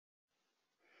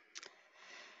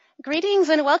Greetings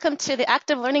and welcome to the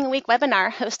Active Learning Week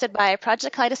webinar hosted by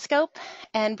Project Kaleidoscope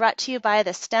and brought to you by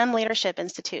the STEM Leadership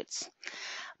Institutes.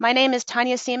 My name is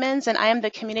Tanya Siemens and I am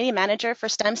the Community Manager for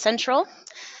STEM Central.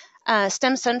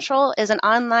 STEM Central is an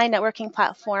online networking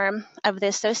platform of the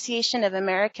Association of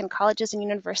American Colleges and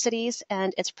Universities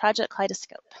and its Project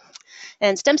Kaleidoscope.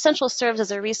 And STEM Central serves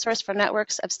as a resource for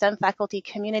networks of STEM faculty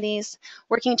communities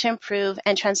working to improve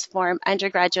and transform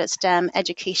undergraduate STEM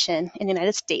education in the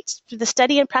United States through the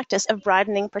study and practice of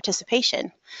broadening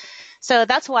participation. So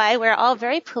that's why we're all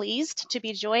very pleased to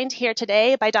be joined here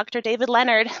today by Dr. David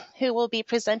Leonard, who will be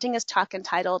presenting his talk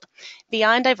entitled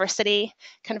Beyond Diversity,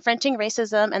 Confronting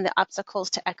Racism and the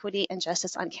Obstacles to Equity and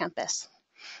Justice on Campus.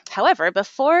 However,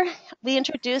 before we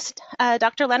introduce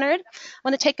Dr. Leonard, I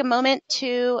want to take a moment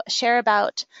to share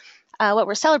about what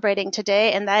we're celebrating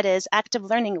today, and that is Active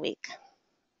Learning Week.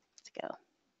 Let's go.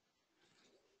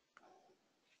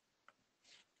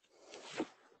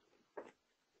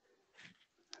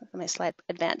 Let my slide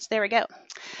advance. There we go.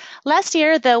 Last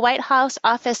year, the White House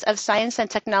Office of Science and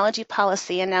Technology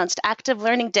Policy announced Active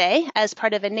Learning Day as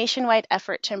part of a nationwide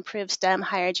effort to improve STEM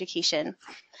higher education.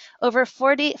 Over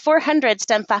 400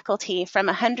 STEM faculty from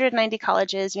 190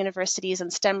 colleges, universities,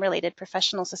 and STEM-related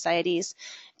professional societies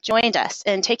joined us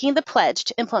in taking the pledge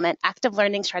to implement active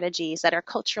learning strategies that are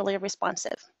culturally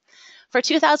responsive. For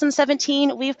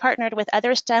 2017, we've partnered with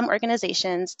other STEM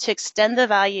organizations to extend the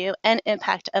value and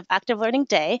impact of Active Learning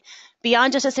Day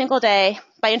beyond just a single day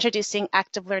by introducing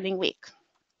Active Learning Week.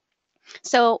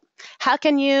 So how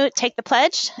can you take the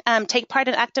pledge, take part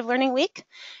in Active Learning Week?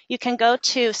 You can go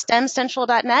to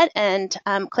stemcentral.net and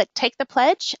click Take the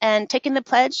Pledge. And taking the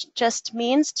pledge just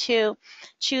means to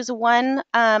choose one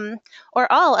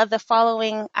or all of the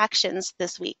following actions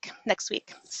next week.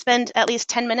 Spend at least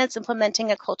 10 minutes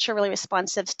implementing a culturally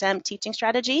responsive STEM teaching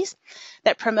strategies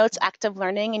that promotes active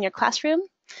learning in your classroom.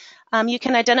 You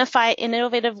can identify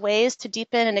innovative ways to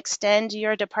deepen and extend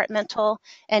your departmental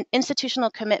and institutional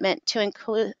commitment to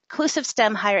inclusive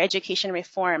STEM higher education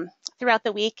reform throughout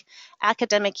the week,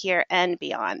 academic year, and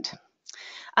beyond.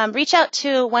 Reach out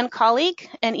to one colleague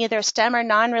in either STEM or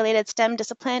non-related STEM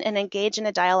discipline and engage in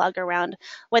a dialogue around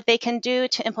what they can do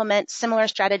to implement similar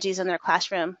strategies in their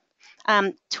classroom.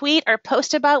 Tweet or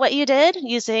post about what you did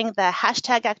using the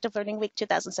hashtag Active Learning Week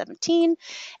 2017.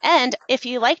 And if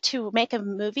you like to make a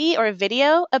movie or a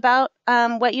video about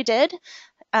what you did,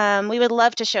 we would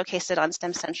love to showcase it on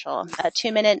STEM Central. A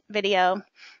 2-minute video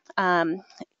can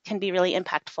be really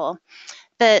impactful.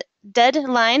 The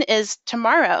deadline is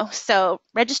tomorrow, so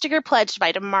register your pledge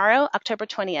by tomorrow, October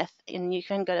 20th, and you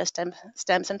can go to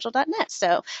stemcentral.net.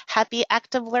 So happy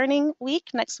Active Learning Week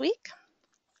next week.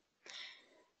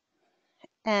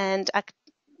 And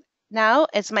now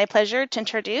it's my pleasure to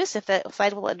introduce, if the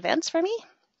slide will advance for me,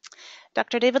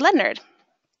 Dr. David Leonard.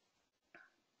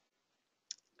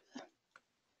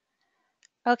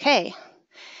 Okay.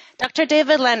 Dr.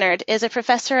 David Leonard is a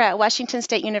professor at Washington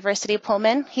State University,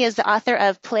 Pullman. He is the author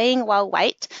of Playing While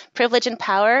White, Privilege and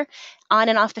Power, On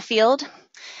and Off the Field,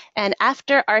 and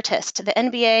After Artist, the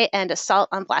NBA and Assault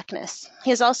on Blackness.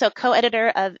 He is also co-editor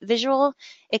of Visual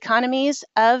Economies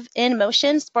of In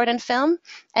Motion, Sport and Film,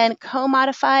 and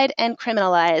Co-Modified and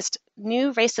Criminalized,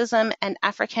 New Racism and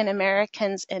African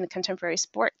Americans in Contemporary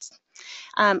Sports.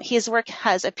 His work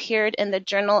has appeared in the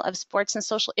Journal of Sports and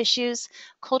Social Issues,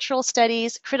 Cultural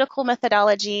Studies, Critical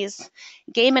Methodologies,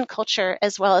 Game and Culture,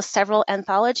 as well as several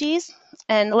anthologies.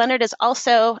 And Leonard is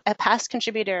also a past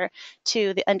contributor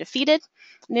to The Undefeated,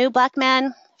 New Black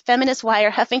Man, Feminist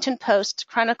Wire, Huffington Post,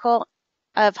 Chronicle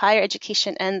of Higher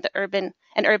Education, and the Urban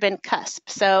Cusp.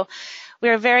 So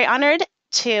we're very honored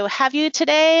to have you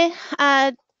today,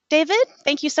 David.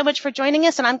 Thank you so much for joining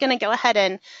us, and I'm going to go ahead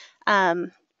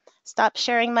and stop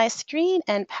sharing my screen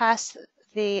and pass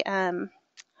the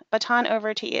baton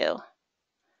over to you.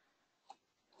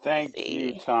 Thank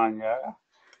you, Tanya.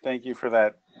 Thank you for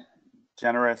that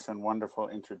generous and wonderful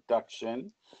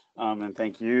introduction. And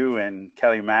thank you and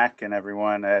Kelly Mack and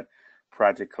everyone at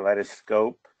Project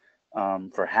Kaleidoscope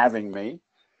for having me.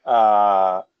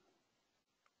 And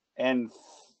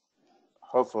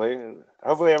hopefully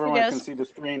everyone can see the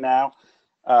screen now.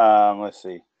 Let's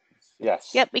see.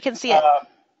 Yes. Yep, we can see it.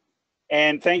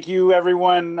 And thank you,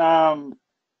 everyone,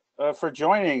 for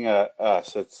joining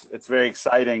us. It's very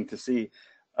exciting to see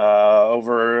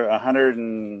over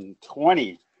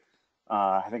 120,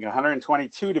 I think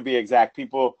 122 to be exact,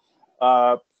 people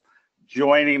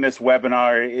joining this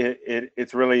webinar.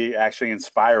 It's really actually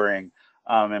inspiring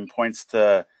and points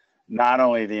to not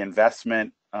only the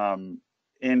investment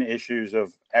in issues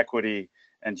of equity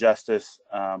and justice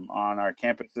on our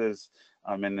campuses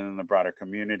and in the broader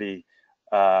community,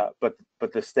 but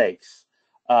the stakes.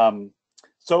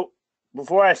 So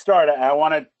before I start, I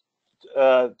wanted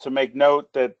to make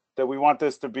note that we want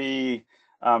this to be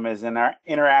as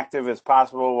interactive as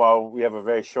possible while we have a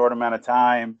very short amount of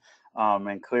time,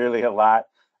 and clearly a lot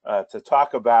to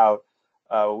talk about.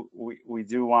 We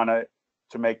do want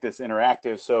to make this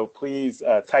interactive, so please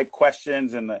type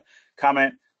questions in the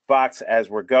comment box as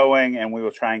we're going, and we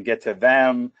will try and get to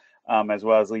them, as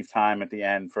well as leave time at the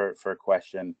end for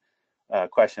questions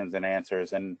and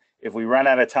answers. And if we run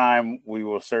out of time, we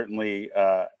will certainly,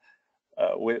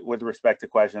 with respect to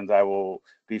questions, I will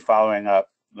be following up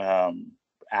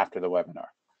after the webinar.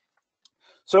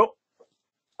 So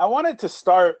I wanted to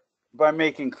start by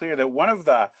making clear that one of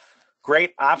the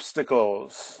great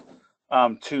obstacles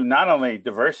to not only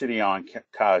diversity on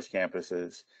college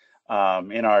campuses,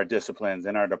 in our disciplines,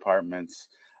 in our departments,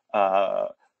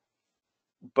 but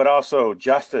also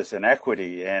justice and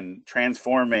equity and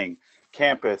transforming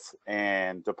campus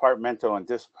and departmental and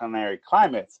disciplinary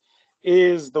climates,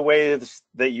 is the way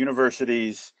that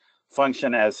universities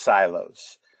function as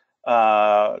silos,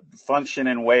 function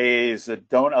in ways that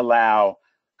don't allow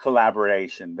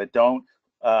collaboration, that don't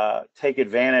take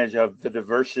advantage of the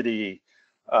diversity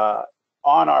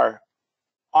on our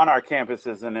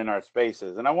campuses and in our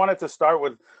spaces. And I wanted to start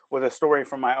with a story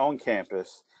from my own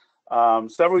campus.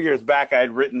 Several years back, I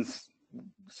had written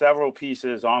several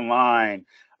pieces online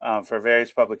for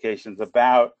various publications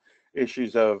about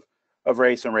issues of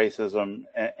race and racism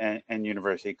and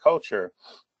university culture.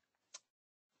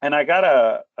 And I got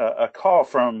a call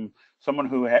from someone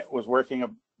who was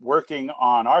working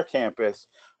on our campus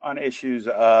on issues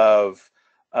of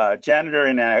gender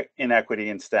inequity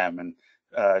in STEM.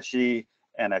 And she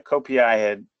and a co-PI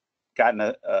had gotten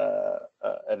an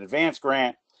advanced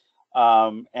grant,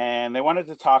 and they wanted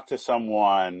to talk to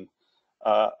someone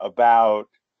about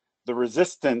the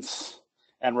resistance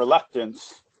and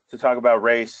reluctance to talk about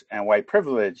race and white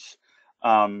privilege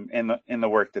in the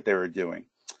work that they were doing.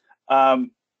 And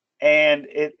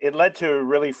it led to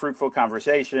really fruitful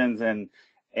conversations and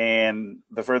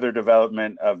the further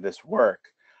development of this work.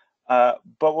 But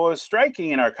what was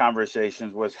striking in our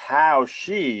conversations was how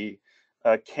she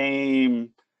came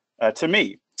to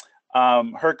me.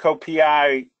 Her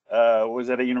co-PI was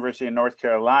at a university in North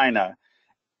Carolina,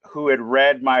 who had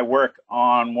read my work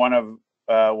on one of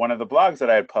the blogs that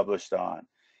I had published on,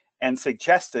 and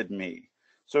suggested me.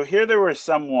 So here there was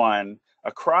someone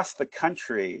across the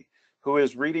country who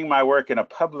is reading my work in a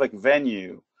public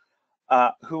venue,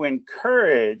 who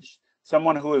encouraged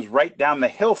someone who was right down the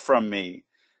hill from me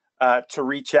to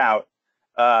reach out.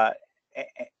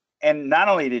 And not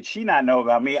only did she not know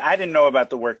about me, I didn't know about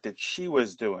the work that she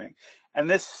was doing. And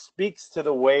this speaks to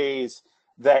the ways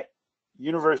that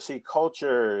university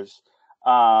cultures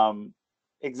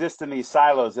exist in these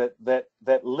silos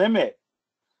that limit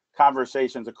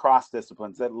conversations across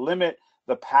disciplines, that limit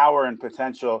the power and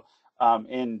potential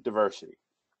in diversity.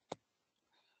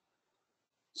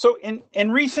 So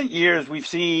in recent years, we've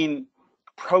seen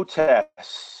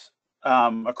protests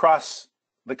across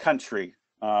the country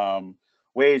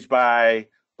waged by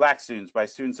Black students, by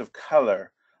students of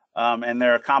color, and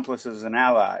their accomplices and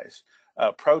allies,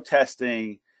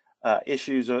 protesting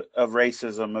issues of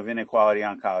racism, of inequality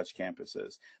on college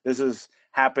campuses. This has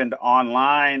happened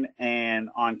online and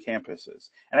on campuses.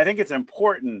 And I think it's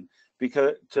important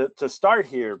because to start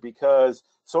here, because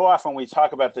so often we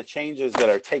talk about the changes that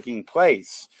are taking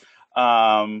place,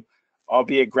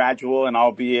 albeit gradual and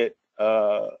albeit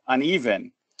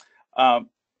uneven,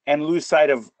 and lose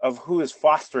sight of who is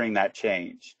fostering that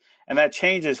change. And that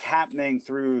change is happening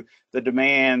through the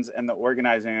demands and the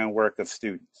organizing and work of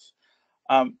students.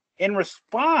 In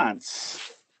response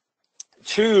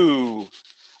to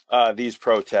these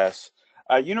protests,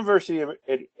 university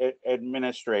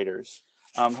administrators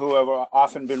who have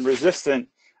often been resistant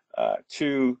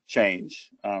to change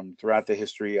throughout the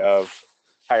history of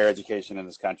higher education in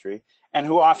this country, and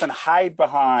who often hide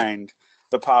behind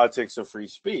the politics of free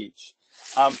speech,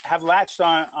 have latched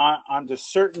onto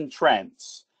certain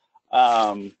trends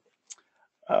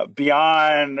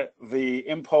beyond the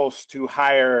impulse to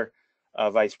hire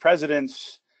vice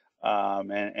presidents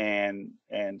and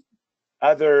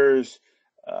others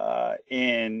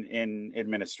in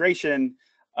administration.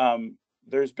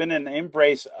 There's been an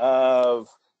embrace of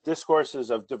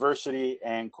discourses of diversity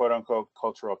and quote unquote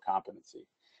cultural competency.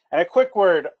 And a quick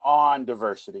word on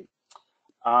diversity.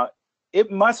 It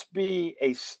must be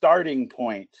a starting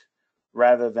point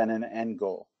rather than an end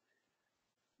goal.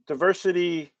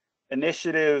 Diversity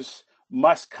initiatives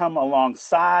must come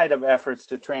alongside of efforts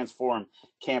to transform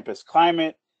campus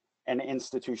climate and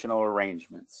institutional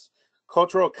arrangements.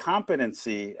 cultural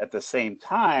competency at the same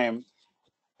time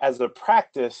as a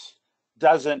practice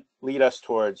doesn't lead us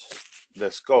towards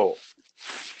this goal.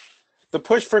 The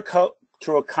push for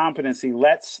cultural competency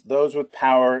lets those with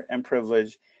power and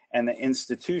privilege and the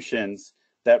institutions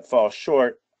that fall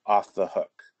short off the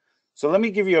hook. So let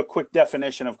me give you a quick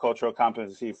definition of cultural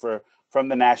competency from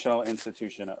the National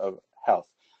Institute of Health.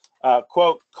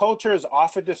 Quote, culture is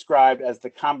often described as the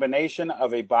combination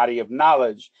of a body of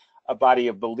knowledge, a body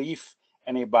of belief,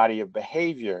 and a body of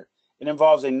behavior. It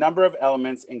involves a number of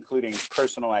elements, including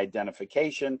personal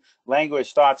identification,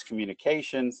 language, thoughts,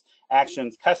 communications,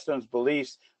 actions, customs,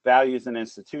 beliefs, values, and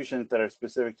institutions that are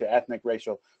specific to ethnic,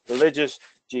 racial, religious,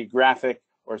 geographic,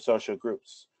 or social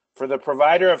groups. For the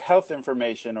provider of health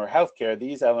information or healthcare,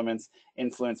 these elements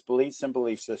influence beliefs and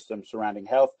belief systems surrounding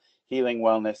health, healing,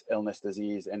 wellness, illness,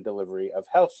 disease, and delivery of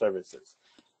health services.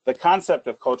 The concept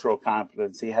of cultural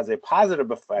competency has a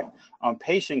positive effect on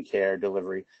patient care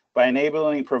delivery by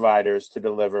enabling providers to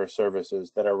deliver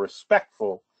services that are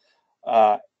respectful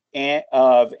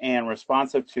and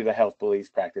responsive to the health beliefs,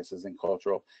 practices, and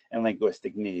cultural and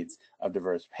linguistic needs of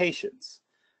diverse patients.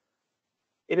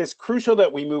 It is crucial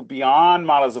that we move beyond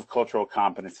models of cultural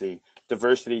competency,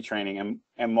 diversity training,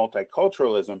 and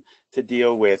multiculturalism to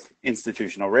deal with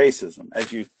institutional racism.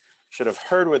 As you should have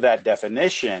heard with that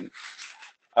definition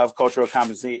of cultural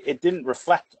competency, it didn't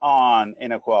reflect on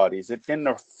inequalities. It didn't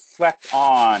reflect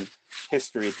on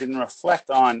history. It didn't reflect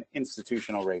on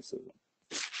institutional racism.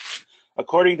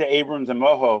 According to Abrams and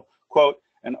Moho, quote,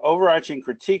 an overarching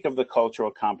critique of the cultural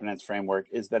competence framework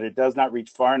is that it does not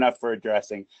reach far enough for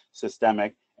addressing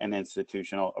systemic and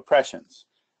institutional oppressions.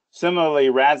 Similarly,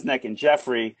 Raznek and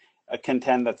Jeffrey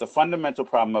contend that the fundamental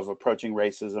problem of approaching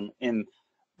racism in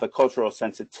the cultural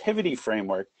sensitivity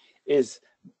framework is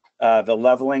the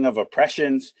leveling of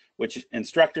oppressions, which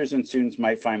instructors and students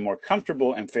might find more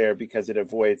comfortable and fair because it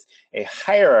avoids a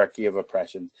hierarchy of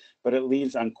oppressions, but it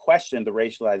leaves unquestioned the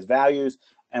racialized values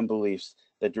and beliefs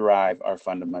that derive our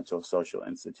fundamental social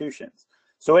institutions.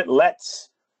 So it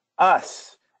lets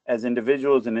us as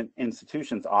individuals and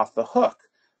institutions off the hook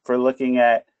for looking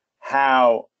at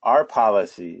how our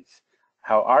policies,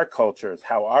 how our cultures,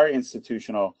 how our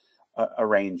institutional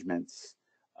arrangements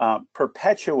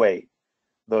perpetuate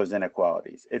those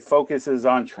inequalities. It focuses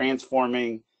on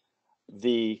transforming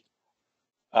the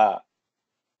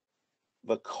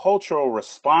cultural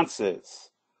responses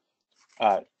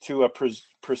to a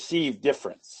perceived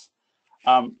difference.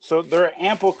 So there are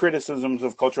ample criticisms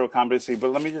of cultural competency,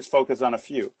 but let me just focus on a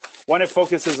few. One, it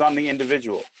focuses on the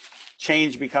individual.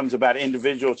 Change becomes about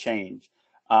individual change,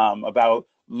 about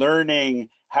learning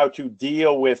how to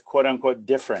deal with quote unquote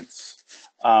difference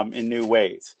in new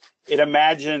ways. It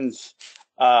imagines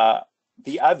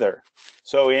the other.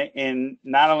 So in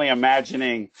not only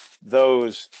imagining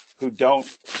those who don't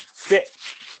fit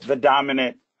the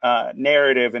dominant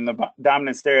narrative and the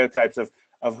dominant stereotypes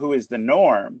of who is the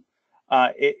norm,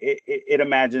 it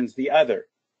imagines the other.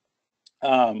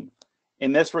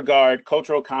 In this regard,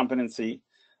 cultural competency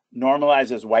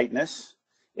normalizes whiteness,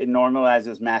 it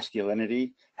normalizes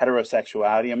masculinity,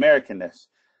 heterosexuality, Americanness.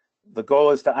 The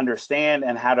goal is to understand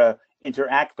and how to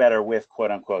interact better with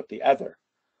quote unquote the other.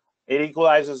 It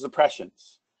equalizes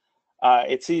oppressions.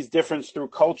 It sees difference through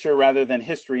culture rather than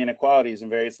history, inequalities, and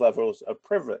various levels of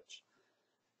privilege.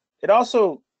 It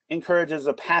also encourages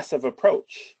a passive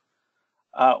approach.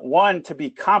 One, to be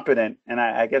competent, and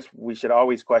I guess we should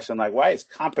always question, like, why is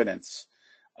competence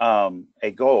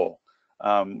a goal?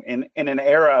 In an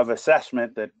era of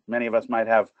assessment that many of us might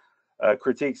have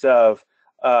critiques of,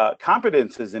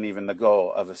 competence isn't even the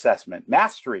goal of assessment.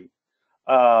 Mastery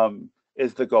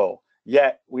is the goal.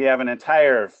 Yet we have an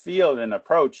entire field and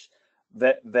approach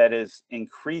that is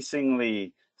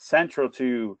increasingly central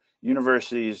to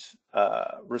universities'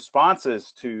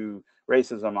 responses to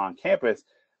racism on campus,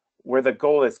 where the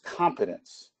goal is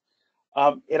competence.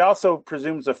 It also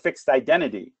presumes a fixed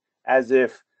identity, as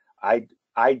if I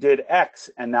did X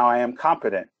and now I am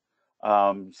competent.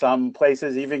 Some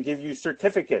places even give you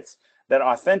certificates that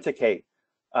authenticate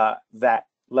that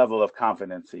level of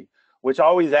competency, which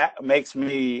always makes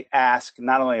me ask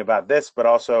not only about this, but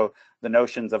also the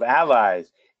notions of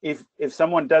allies. If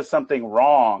someone does something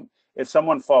wrong, if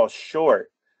someone falls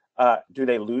short, do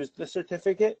they lose the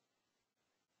certificate?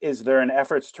 Is there an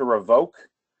effort to revoke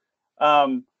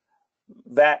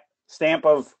that stamp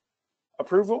of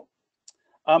approval?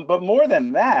 But more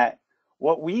than that,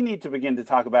 what we need to begin to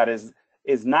talk about is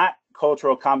not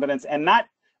cultural competence and not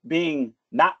being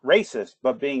not racist,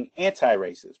 but being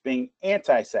anti-racist, being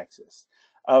anti-sexist,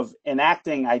 of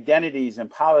enacting identities and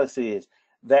policies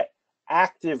that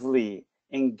actively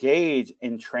engage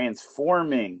in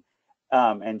transforming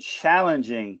and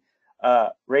challenging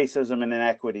racism and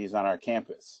inequities on our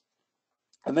campus.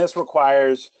 And this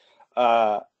requires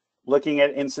looking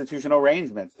at institutional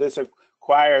arrangements. This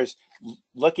requires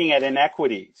looking at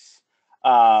inequities,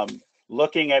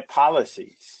 looking at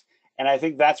policies. And I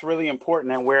think that's really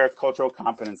important and where cultural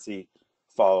competency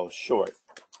falls short.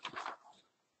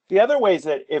 The other ways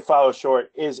that it falls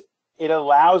short is it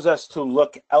allows us to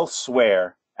look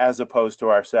elsewhere as opposed to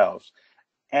ourselves.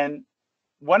 And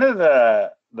one of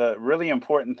the really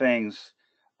important things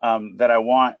that I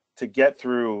want to get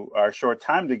through our short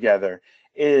time together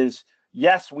is,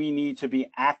 yes, we need to be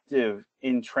active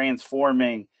in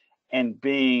transforming and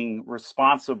being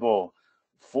responsible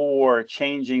for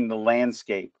changing the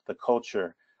landscape, the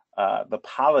culture, the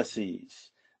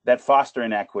policies that foster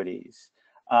inequities.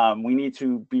 We need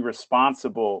to be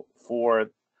responsible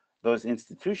for those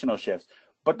institutional shifts.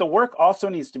 But the work also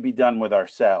needs to be done with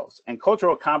ourselves. And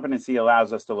cultural competency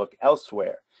allows us to look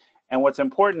elsewhere. And what's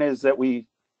important is that we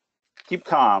keep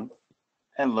calm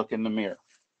and look in the mirror.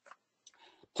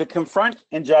 To confront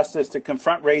injustice, to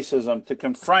confront racism, to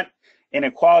confront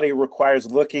inequality requires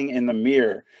looking in the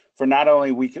mirror for not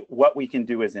only what we can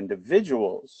do as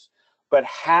individuals, but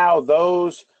how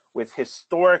those with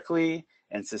historically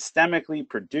and systemically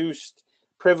produced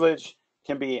privilege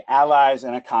can be allies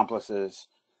and accomplices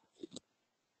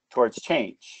towards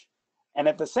change. And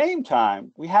at the same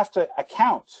time, we have to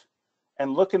account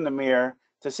and look in the mirror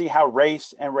to see how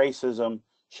race and racism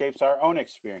shapes our own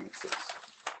experiences.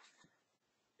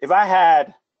 If I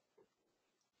had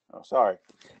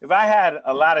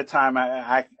a lot of time,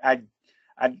 I'd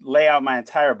lay out my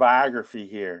entire biography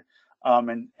here,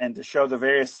 and to show the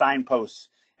various signposts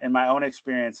in my own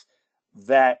experience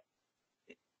that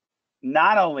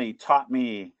not only taught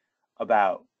me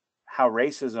about how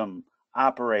racism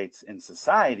operates in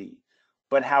society,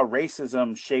 but how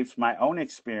racism shapes my own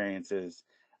experiences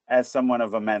as someone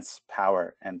of immense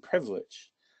power and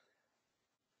privilege.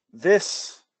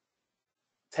 This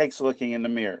takes looking in the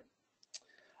mirror.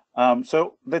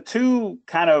 So the two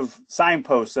kind of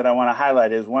signposts that I want to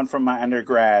highlight is one from my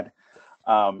undergrad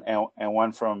and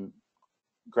one from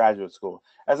graduate school.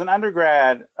 As an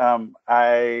undergrad,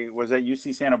 I was at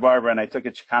UC Santa Barbara and I took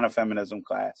a Chicano feminism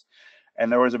class. And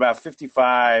there was about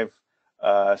 55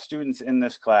 students in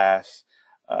this class.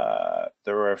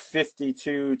 There were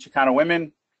 52 Chicano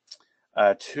women,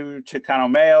 2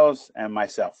 Chicano males, and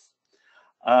myself.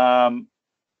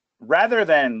 Rather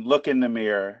than look in the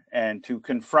mirror and to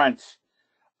confront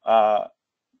the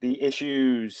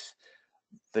issues,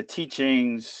 the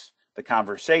teachings, the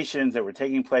conversations that were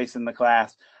taking place in the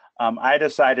class, I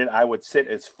decided I would sit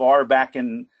as far back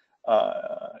in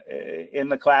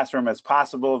the classroom as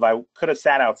possible. If I could have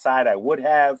sat outside, I would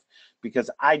have,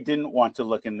 because I didn't want to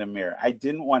look in the mirror. I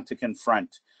didn't want to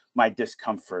confront my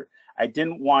discomfort. I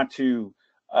didn't want to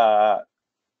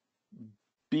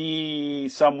be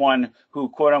someone who,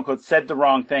 quote unquote, said the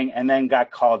wrong thing and then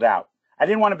got called out. I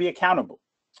didn't want to be accountable.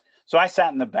 So I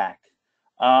sat in the back.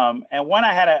 And when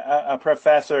I had a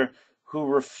professor who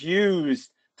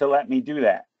refused to let me do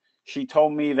that, she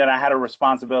told me that I had a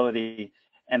responsibility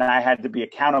and I had to be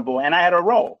accountable, and I had a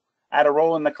role. I had a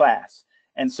role in the class.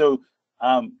 And so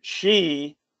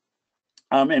she,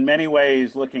 in many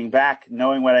ways, looking back,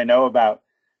 knowing what I know about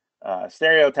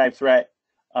stereotype threat,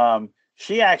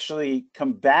 she actually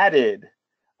combated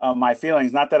my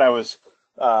feelings. Not that I was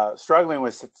struggling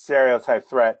with stereotype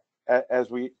threat as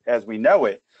we know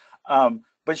it,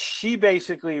 but she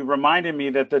basically reminded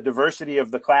me that the diversity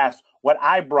of the class, what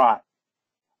I brought,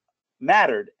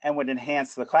 mattered and would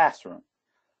enhance the classroom.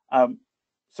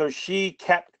 So she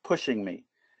kept pushing me.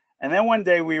 And then one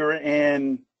day we were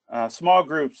in small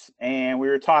groups and we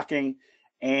were talking,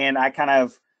 and I kind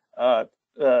of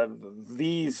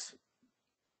these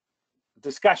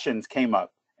discussions came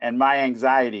up and my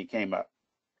anxiety came up.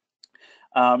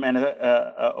 And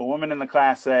a woman in the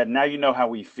class said, "Now you know how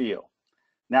we feel.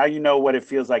 Now you know what it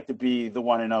feels like to be the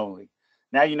one and only.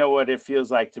 Now you know what it feels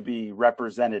like to be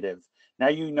representative. Now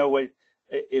you know what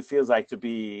it feels like to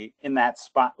be in that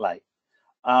spotlight."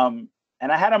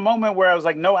 And I had a moment where I was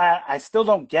like, no, I still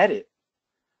don't get it.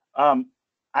 I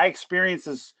experience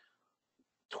this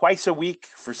twice a week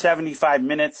for 75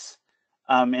 minutes.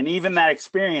 And even that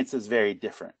experience is very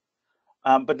different.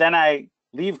 But then I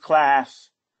leave class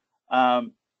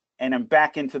and I'm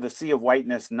back into the sea of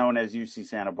whiteness known as UC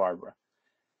Santa Barbara.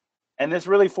 And this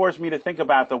really forced me to think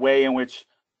about the way in which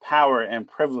power and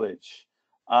privilege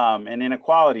and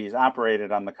inequalities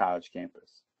operated on the college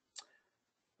campus.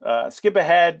 Skip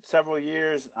ahead several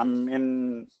years. I'm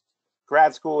in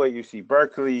grad school at UC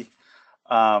Berkeley.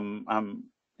 I'm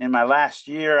in my last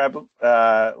year.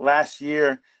 Last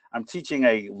year, I'm teaching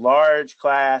a large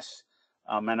class,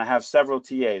 and I have several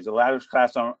TAs, a large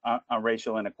class on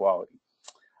racial inequality.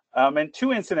 And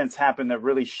two incidents happened that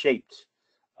really shaped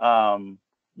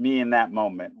me in that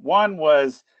moment. One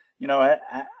was, you know,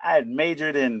 I had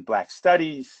majored in Black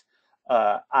Studies.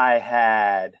 I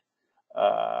had,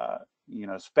 you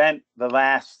know, spent the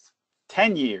last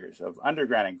 10 years of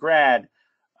undergrad and grad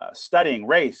studying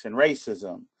race and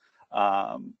racism,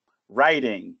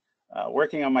 writing,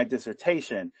 working on my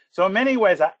dissertation. So in many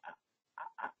ways,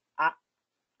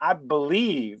 I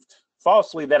believed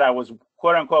falsely that I was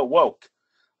quote unquote woke,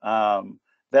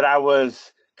 that I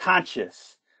was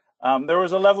conscious. There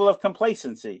was a level of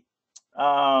complacency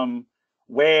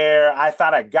where I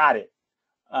thought I got it.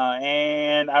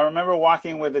 And I remember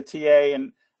walking with a TA,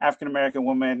 an African-American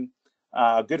woman,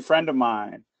 a good friend of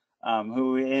mine,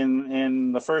 who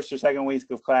in the first or second week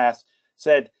of class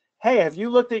said, "Hey, have you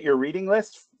looked at your reading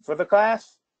list for the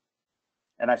class?"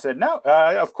 And I said, "No,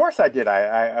 of course I did.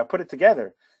 I put it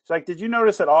together." She's like, "Did you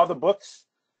notice that all the books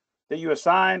that you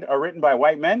assigned are written by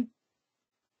white men?"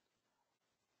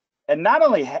 And not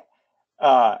only had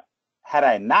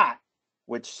I not,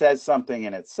 which says something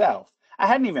in itself, I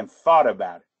hadn't even thought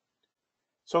about it.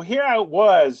 So here I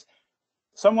was,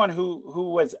 someone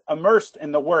who was immersed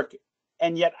in the work,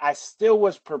 and yet I still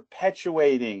was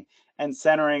perpetuating and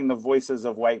centering the voices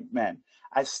of white men.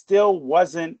 I still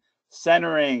wasn't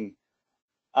centering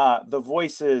the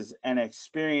voices and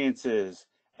experiences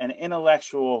and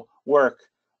intellectual work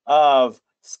of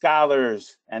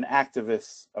scholars and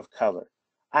activists of color.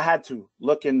 I had to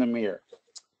look in the mirror.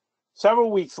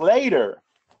 Several weeks later,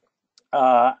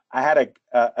 I had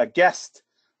a guest,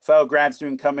 fellow grad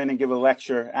student, come in and give a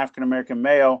lecture, African-American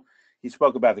male. He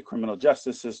spoke about the criminal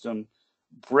justice system.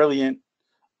 Brilliant,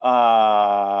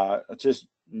 just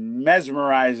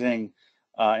mesmerizing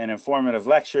and informative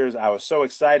lectures. I was so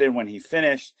excited when he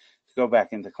finished to go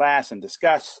back into class and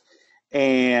discuss.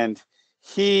 And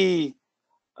he,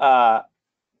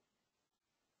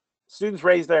 students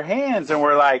raised their hands and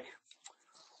were like,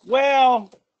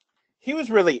 well, he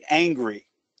was really angry.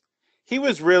 He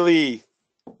was really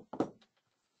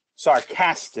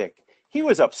sarcastic. He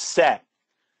was upset.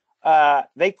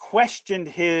 They questioned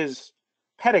his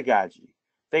pedagogy.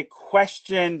 They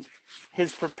questioned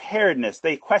his preparedness.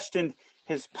 They questioned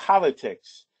his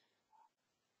politics.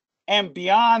 And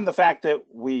beyond the fact that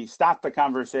we stopped the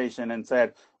conversation and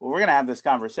said, well, we're going to have this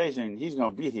conversation, he's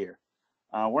going to be here.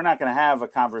 We're not going to have a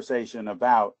conversation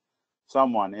about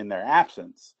someone in their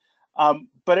absence.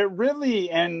 But it really,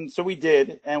 and so we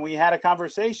did, and we had a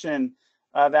conversation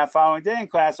that following day in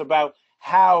class about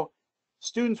how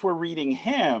students were reading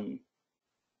him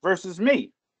versus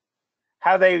me,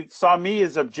 how they saw me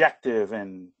as objective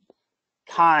and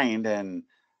kind, and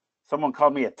someone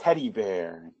called me a teddy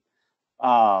bear.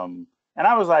 And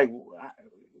I was like,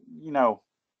 you know,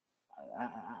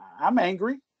 I'm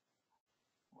angry.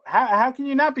 How can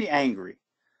you not be angry?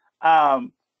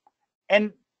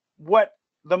 And what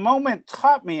the moment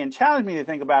taught me and challenged me to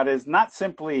think about is not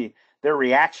simply their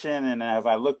reaction. And if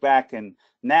I look back and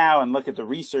now and look at the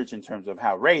research in terms of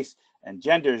how race and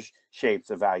gender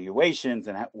shapes evaluations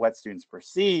and what students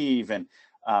perceive, and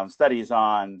studies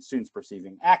on students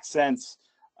perceiving accents,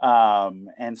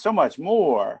 and so much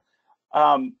more,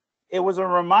 it was a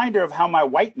reminder of how my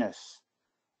whiteness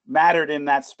mattered in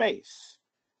that space,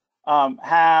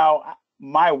 how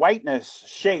my whiteness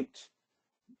shaped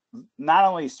not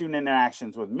only student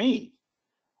interactions with me,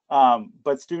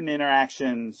 but student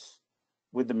interactions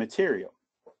with the material.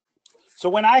 So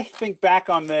when I think back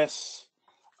on this,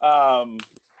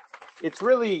 it's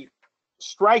really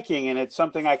striking, and it's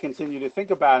something I continue to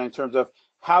think about in terms of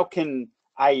how can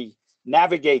I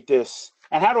navigate this,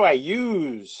 and how do I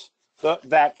use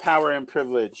that power and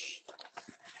privilege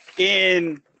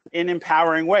in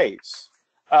empowering ways.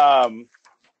 But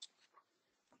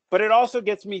it also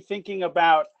gets me thinking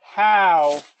about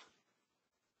how,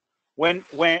 when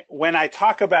I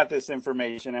talk about this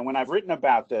information and when I've written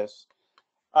about this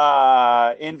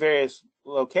in various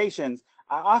locations,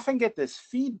 I often get this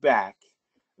feedback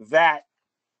that,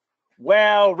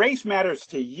 well, race matters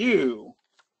to you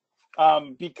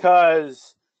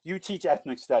because you teach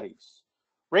ethnic studies.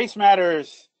 Race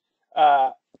matters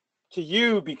to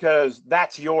you because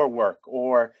that's your work.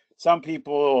 Or some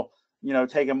people, you know,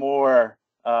 take a more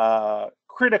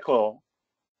critical,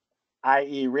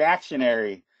 i.e.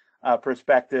 reactionary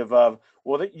perspective of,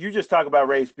 well, you just talk about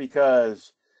race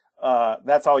because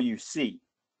that's all you see.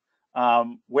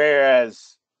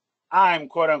 Whereas I'm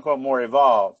quote unquote more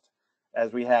evolved,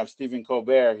 as we have Stephen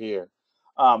Colbert here.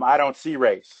 I don't see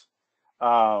race.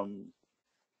 And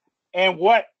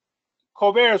what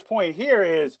Colbert's point here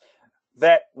is,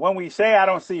 that when we say I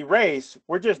don't see race,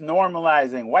 we're just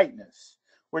normalizing whiteness.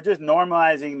 We're just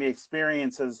normalizing the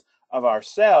experiences of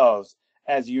ourselves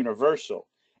as universal.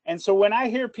 And so when I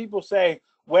hear people say,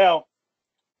 well,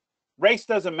 race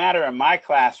doesn't matter in my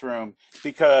classroom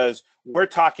because we're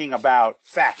talking about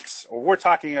facts, or we're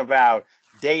talking about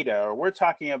data, or we're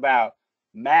talking about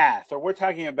math, or we're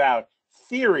talking about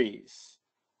theories,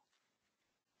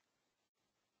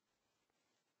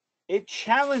 it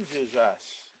challenges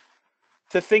us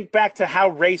to think back to how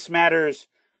race matters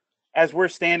as we're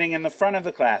standing in the front of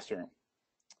the classroom.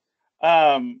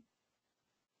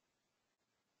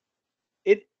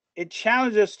 It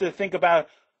challenges us to think about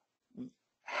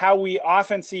how we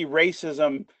often see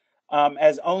racism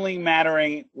as only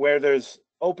mattering where there's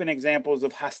open examples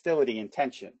of hostility and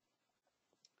tension.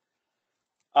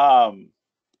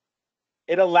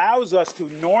 It allows us to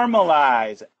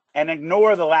normalize and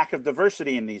ignore the lack of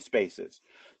diversity in these spaces.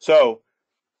 So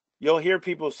you'll hear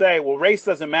people say, well, race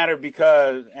doesn't matter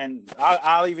because, and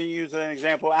I'll even use an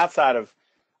example outside of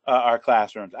our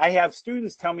classrooms. I have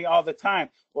students tell me all the time,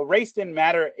 well, race didn't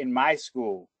matter in my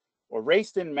school, or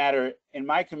race didn't matter in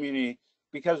my community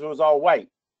because it was all white.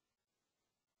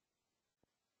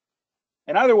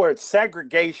 In other words,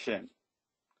 segregation,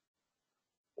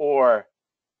 or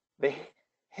the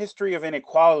history of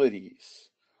inequalities,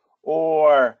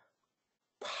 or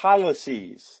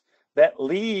policies that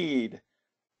lead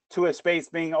to a space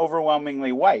being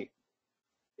overwhelmingly white,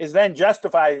 is then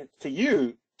justified to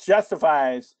used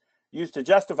to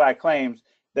justify claims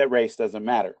that race doesn't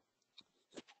matter.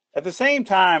 At the same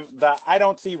time, the I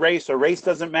don't see race, or race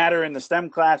doesn't matter in the STEM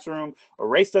classroom, or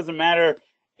race doesn't matter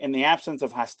in the absence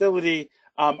of hostility,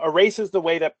 erases the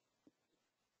way that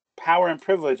power and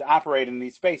privilege operate in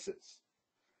these spaces.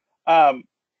 It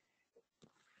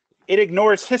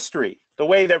ignores history, the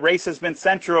way that race has been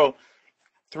central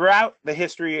throughout the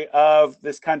history of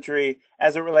this country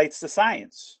as it relates to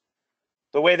science,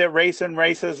 the way that race and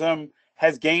racism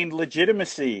has gained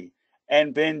legitimacy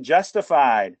and been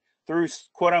justified through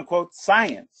quote unquote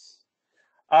science.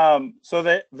 So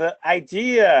that the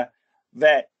idea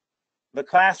that the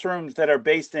classrooms that are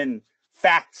based in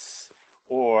facts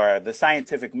or the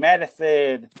scientific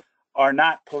method are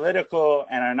not political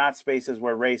and are not spaces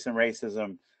where race and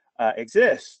racism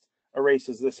exist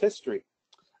erases this history.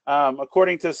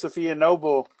 According to Sophia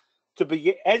Noble, to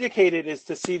be educated is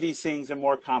to see these things in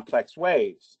more complex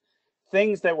ways.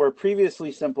 Things that were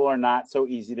previously simple are not so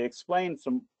easy to explain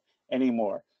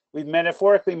anymore. We've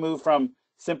metaphorically moved from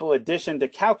simple addition to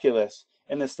calculus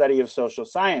in the study of social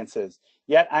sciences.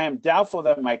 Yet I am doubtful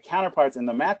that my counterparts in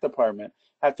the math department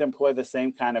have to employ the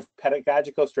same kind of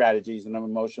pedagogical strategies and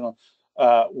emotional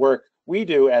work we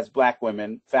do as Black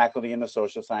women, faculty in the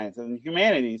social sciences and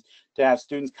humanities, to have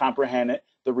students comprehend it,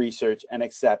 the research, and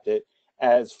accept it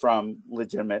as from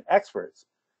legitimate experts.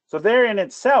 So there in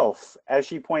itself, as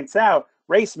she points out,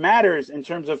 race matters in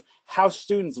terms of how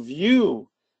students view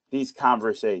these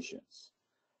conversations,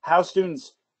 how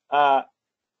students,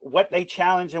 what they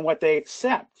challenge and what they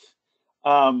accept.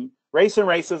 Race and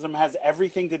racism has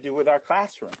everything to do with our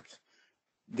classrooms.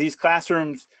 These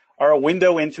classrooms are a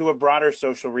window into a broader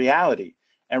social reality,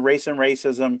 and race and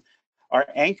racism are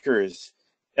anchors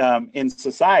in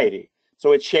society.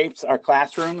 So it shapes our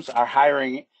classrooms, our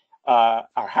hiring,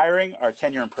 our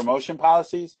tenure and promotion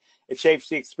policies. It shapes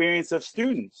the experience of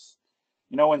students.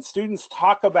 You know, when students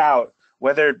talk about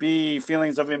whether it be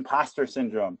feelings of imposter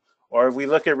syndrome, or if we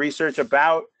look at research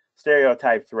about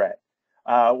stereotype threat,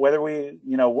 whether we,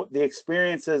 you know, the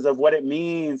experiences of what it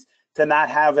means to not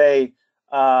have a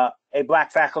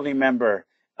Black faculty member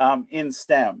in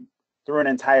STEM through an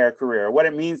entire career, what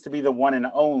it means to be the one and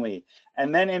only,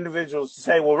 and then individuals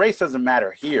say, well, race doesn't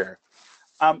matter here,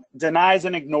 denies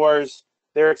and ignores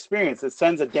their experience. It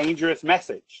sends a dangerous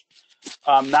message,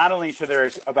 not only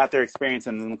to about their experience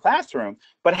in the classroom,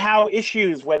 but how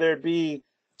issues, whether it be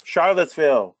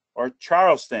Charlottesville or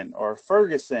Charleston or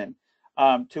Ferguson,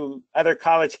 to other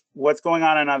college, what's going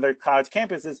on other college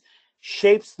campuses,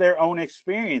 shapes their own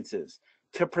experiences.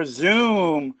 To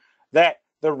presume that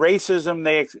the racism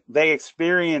they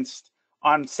experienced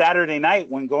on Saturday night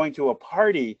when going to a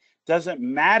party doesn't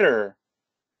matter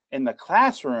in the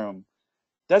classroom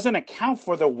doesn't account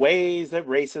for the ways that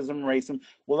racism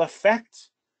will affect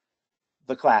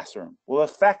the classroom, will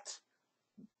affect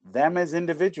them as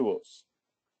individuals.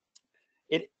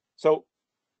 So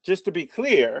just to be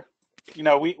clear, you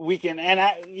know, we can,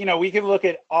 and you know, we can look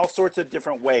at all sorts of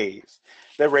different ways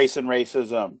that race and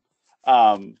racism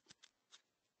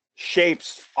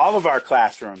shapes all of our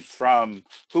classrooms, from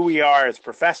who we are as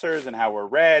professors and how we're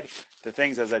read, to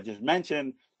things, as I just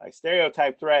mentioned, like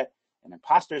stereotype threat, and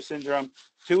imposter syndrome,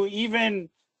 to even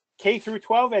K through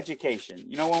 12 education.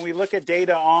 You know, when we look at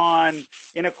data on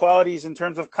inequalities in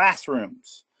terms of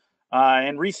classrooms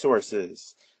and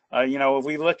resources, you know, if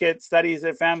we look at studies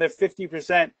that found that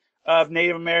 50% of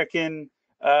Native American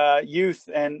youth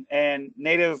and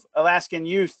Native Alaskan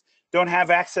youth don't have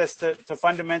access to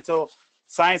fundamental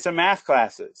science and math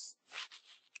classes,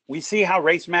 we see how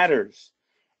race matters.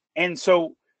 And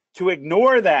so to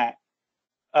ignore that,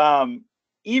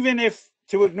 even if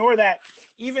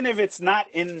it's not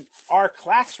in our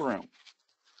classroom,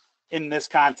 in this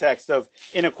context of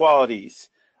inequalities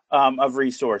of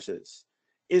resources,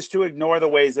 is to ignore the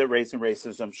ways that race and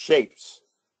racism shapes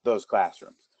those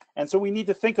classrooms. And so we need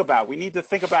to think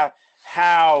about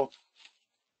how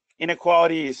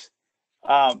inequalities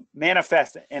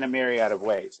manifest in a myriad of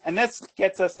ways. And this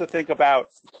gets us to think about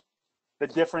the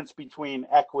difference between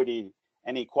equity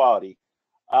and equality.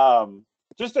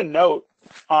 Just a note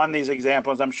on these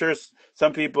examples, I'm sure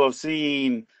some people have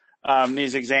seen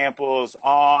these examples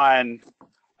on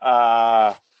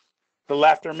the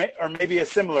left, or maybe a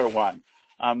similar one.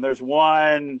 There's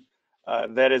one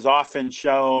that is often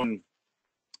shown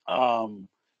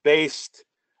based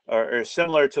or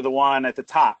similar to the one at the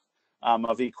top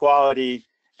of equality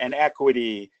and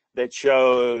equity, that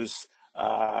shows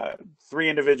three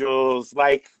individuals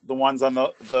like the ones on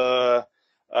the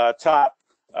top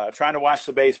trying to watch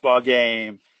the baseball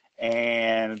game,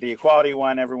 and the equality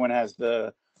one, everyone has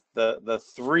the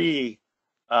three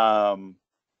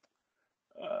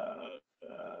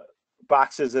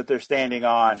boxes that they're standing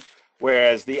on,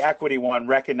 whereas the equity one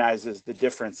recognizes the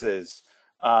differences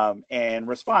and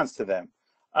responds to them.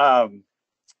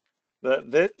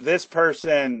 This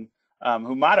person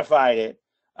who modified it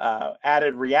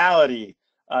added reality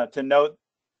to note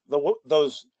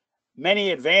those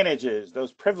many advantages,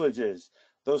 those privileges,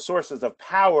 those sources of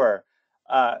power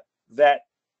that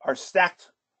are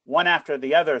stacked one after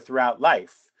the other throughout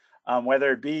life,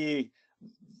 whether it be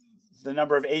the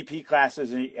number of AP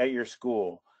classes at your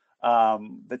school,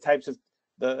 the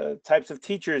types of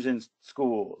teachers in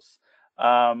schools,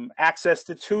 access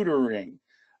to tutoring,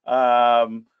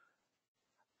 having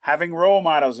role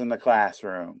models in the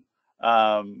classroom,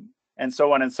 and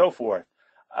so on and so forth.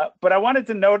 But I wanted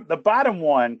to note the bottom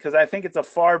one, because I think it's a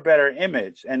far better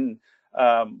image. And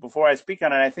before I speak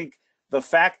on it, I think the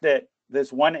fact that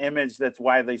this one image that's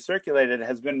widely circulated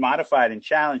has been modified and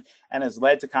challenged and has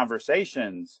led to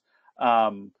conversations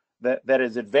that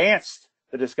has advanced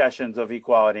the discussions of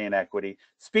equality and equity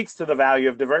speaks to the value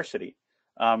of diversity.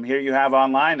 Here you have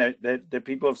online that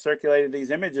people have circulated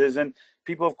these images, and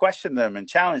people have questioned them and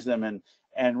challenged them and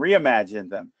reimagined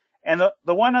them. And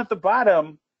the one at the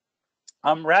bottom,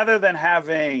 rather than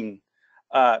having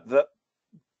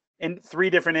three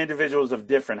different individuals of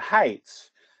different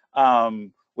heights,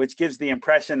 which gives the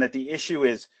impression that the issue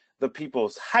is the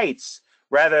people's heights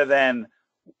rather than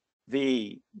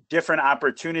the different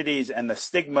opportunities and the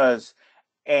stigmas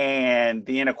and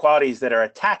the inequalities that are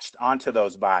attached onto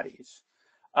those bodies.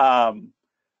 The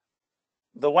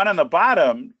one on the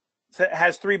bottom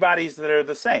has three bodies that are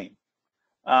the same,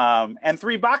 and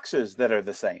three boxes that are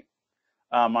the same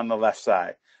on the left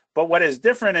side. But what is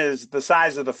different is the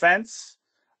size of the fence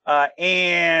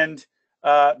and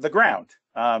the ground.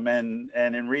 And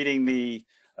in reading the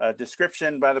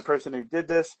description by the person who did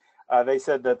this, they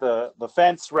said that the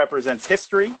fence represents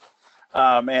history,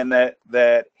 and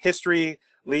that history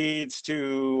leads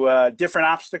to different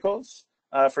obstacles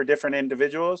for different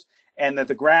individuals, and that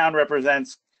the ground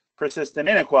represents persistent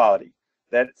inequality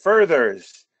that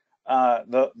furthers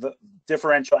the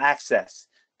differential access,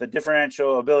 the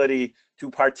differential ability to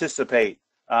participate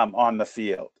on the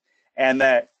field, and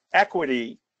that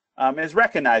equity is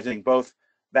recognizing both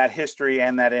that history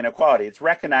and that inequality. It's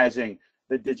recognizing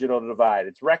the digital divide.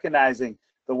 It's recognizing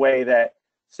the way that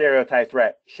stereotype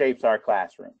threat shapes our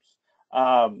classrooms.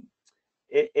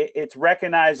 It's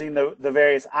recognizing the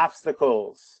various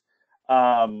obstacles,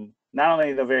 not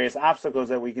only the various obstacles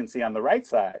that we can see on the right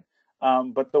side,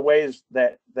 but the ways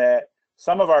that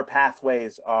some of our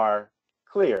pathways are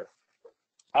clear.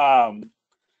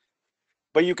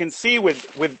 But you can see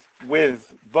with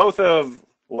both of,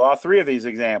 well, all three of these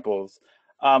examples,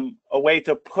 a way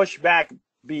to push back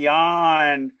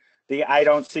beyond the I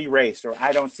don't see race or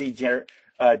I don't see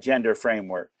gender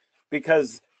framework,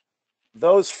 because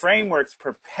those frameworks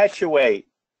perpetuate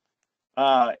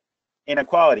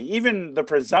inequality. Even the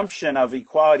presumption of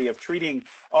equality, of treating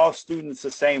all students the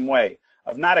same way,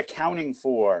 of not accounting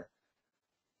for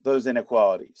those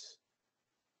inequalities,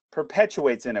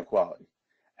 perpetuates inequality.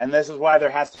 And this is why there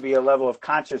has to be a level of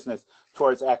consciousness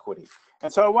towards equity.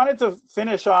 And so I wanted to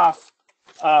finish off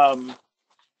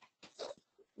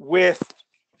with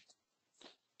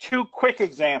two quick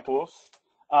examples.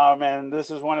 And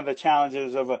this is one of the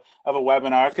challenges of a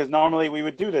webinar, because normally we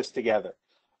would do this together.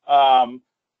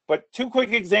 But two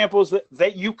quick examples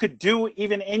that you could do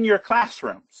even in your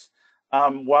classrooms.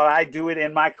 While I do it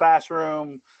in my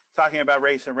classroom, talking about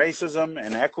race and racism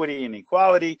and equity and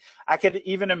equality, I could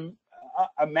even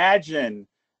imagine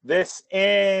this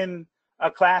in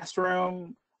a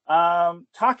classroom,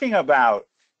 talking about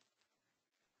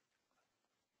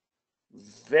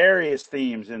various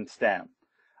themes in STEM,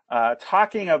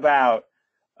 talking about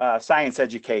science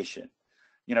education,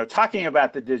 talking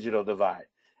about the digital divide.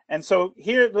 And so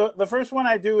here, the first one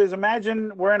I do is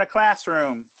imagine we're in a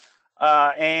classroom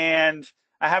and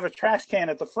I have a trash can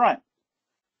at the front.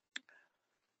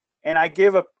 And I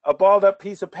give a balled up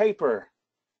piece of paper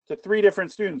to 3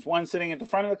 different students, one sitting at the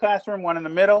front of the classroom, one in the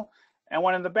middle, and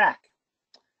one in the back,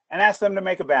 and ask them to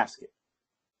make a basket.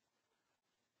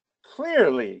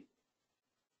 Clearly,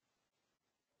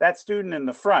 that student in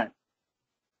the front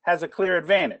has a clear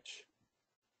advantage.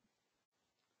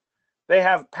 They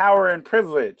have power and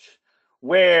privilege,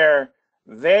 where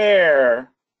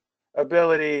their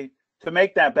ability to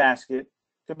make that basket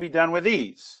could be done with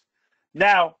ease.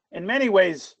 Now, in many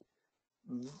ways,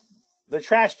 the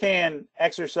trash can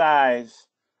exercise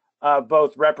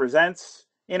both represents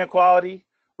inequality,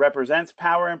 represents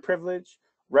power and privilege,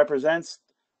 represents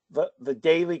the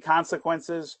daily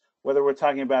consequences, whether we're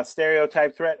talking about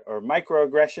stereotype threat or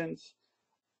microaggressions,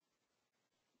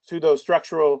 to those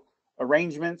structural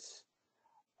arrangements.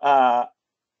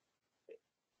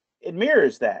 It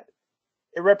mirrors that.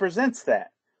 It represents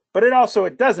that. But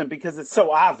it doesn't, because it's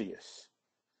so obvious.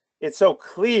 It's so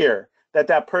clear that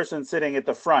that person sitting at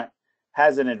the front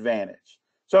has an advantage.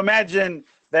 So imagine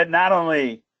that not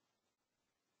only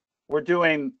we're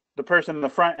doing the person in the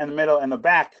front and the middle and the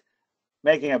back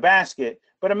making a basket,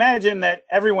 but imagine that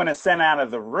everyone is sent out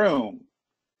of the room,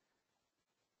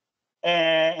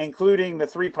 and including the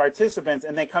 3 participants,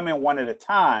 and they come in one at a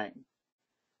time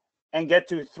and get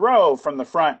to throw from the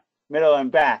front, middle,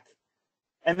 and back.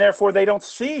 And therefore, they don't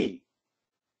see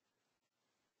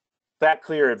that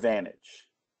clear advantage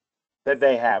that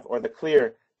they have, or the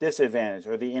clear disadvantage,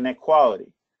 or the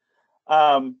inequality.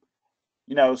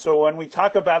 So when we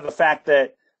talk about the fact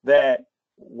that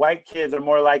white kids are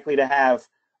more likely to have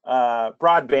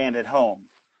broadband at home,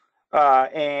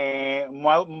 and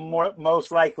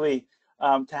most likely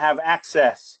to have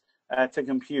access to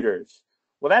computers,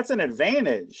 well, that's an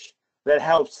advantage that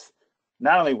helps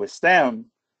not only with STEM,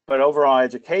 but overall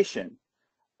education.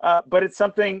 But it's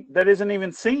something that isn't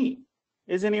even seen,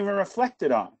 isn't even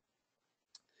reflected on.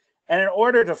 And in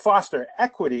order to foster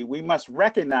equity, we must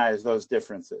recognize those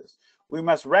differences. We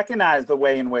must recognize the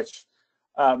way in which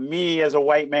me as a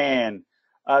white man,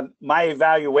 my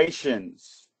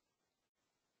evaluations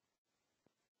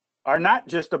are not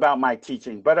just about my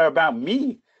teaching, but are about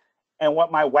me and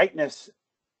what my whiteness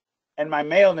and my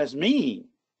maleness mean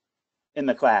in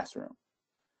the classroom.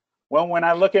 Well, when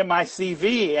I look at my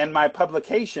CV and my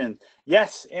publication,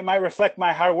 yes, it might reflect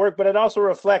my hard work, but it also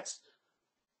reflects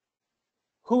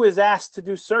who is asked to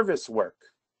do service work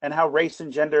and how race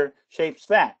and gender shapes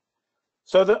that.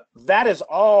 So that is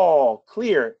all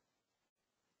clear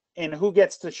in who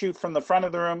gets to shoot from the front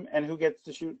of the room and who gets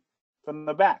to shoot from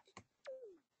the back.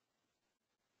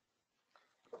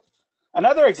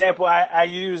 Another example I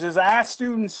use is I ask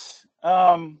students,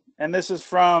 and this is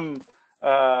from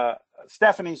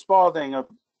Stephanie Spalding, a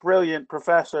brilliant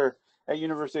professor at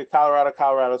University of Colorado,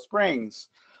 Colorado Springs.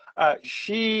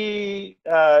 She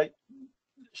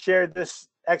shared this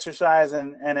exercise,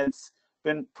 and it's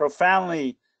been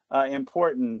profoundly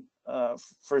important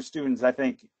for students, I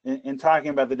think, in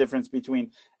talking about the difference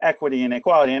between equity and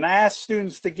equality. And I asked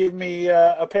students to give me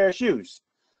a pair of shoes.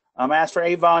 I asked for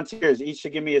 8 volunteers, each to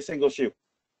give me a single shoe.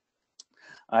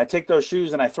 I take those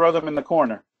shoes and I throw them in the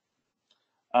corner.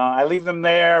 I leave them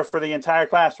there for the entire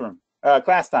class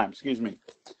time, excuse me.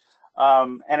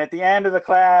 And at the end of the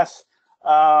class,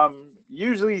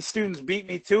 usually students beat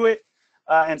me to it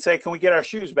and say, can we get our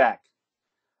shoes back?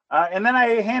 And then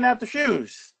I hand out the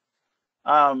shoes.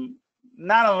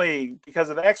 Not only because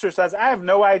of the exercise, I have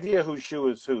no idea whose shoe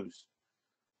is whose.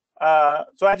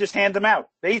 So I just hand them out.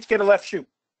 They each get a left shoe.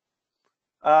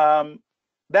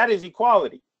 That is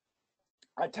equality.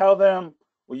 I tell them,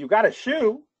 well, you got a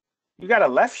shoe, you got a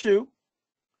left shoe.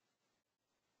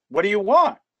 What do you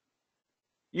want?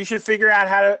 You should figure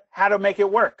out how to make it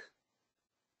work.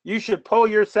 You should pull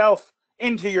yourself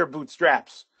into your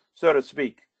bootstraps, so to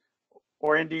speak,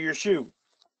 or into your shoe.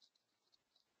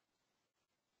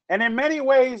 And in many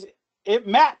ways, it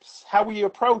maps how we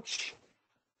approach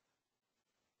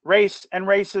race and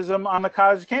racism on the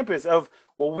college campus of,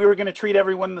 well, we were going to treat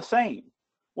everyone the same.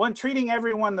 When treating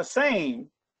everyone the same,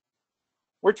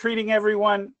 we're treating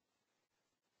everyone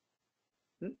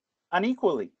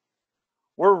unequally.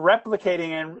 We're replicating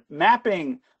and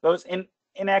mapping those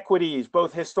inequities,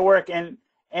 both historic and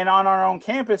on our own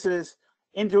campuses,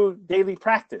 into daily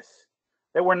practice.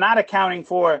 That we're not accounting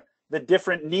for the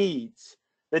different needs,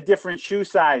 the different shoe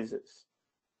sizes,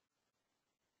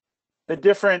 the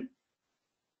different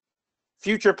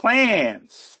future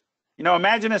plans. You know,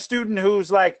 imagine a student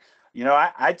who's like, you know,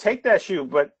 I take that shoe,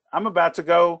 but I'm about to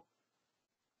go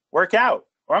work out,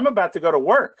 or I'm about to go to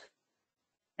work.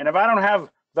 And if I don't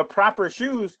have the proper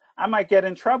shoes, I might get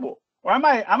in trouble. Or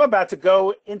I'm about to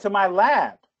go into my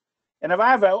lab. And if I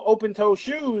have open-toe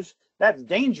shoes, that's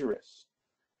dangerous.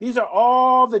 These are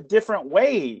all the different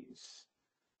ways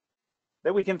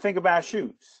that we can think about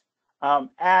shoes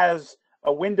as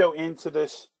a window into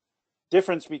this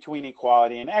difference between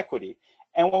equality and equity.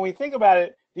 And when we think about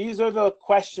it, these are the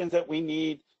questions that we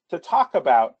need to talk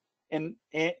about in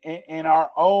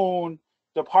our own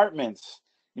departments.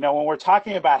 You know, when we're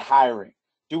talking about hiring,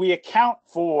 do we account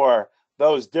for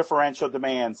those differential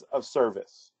demands of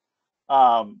service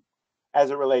as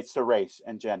it relates to race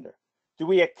and gender? Do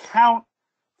we account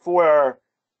for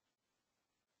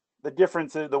the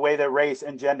differences, the way that race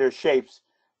and gender shapes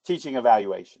teaching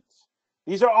evaluations?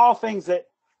 These are all things that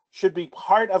should be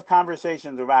part of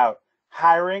conversations about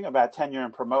hiring, about tenure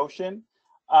and promotion.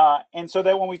 And so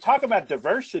that when we talk about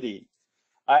diversity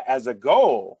as a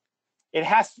goal, it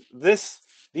has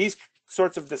these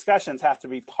sorts of discussions have to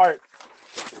be part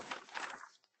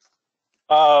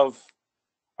of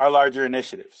our larger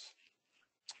initiatives.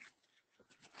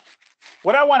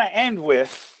 What I want to end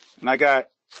with, and I got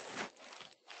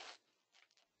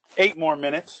 8 more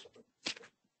minutes,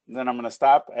 and then I'm going to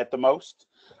stop at the most,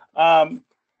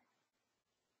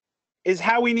 is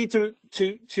how we need to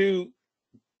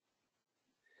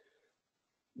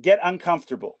get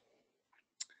uncomfortable.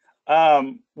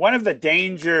 One of the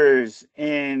dangers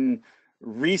in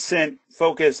recent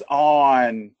focus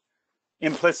on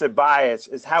implicit bias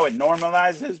is how it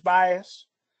normalizes bias,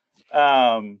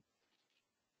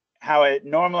 how it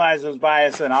normalizes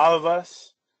bias in all of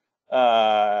us,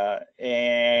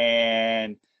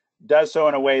 and does so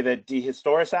in a way that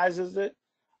dehistoricizes it.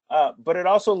 But it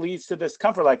also leads to this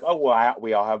comfort, like, oh, well,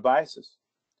 we all have biases.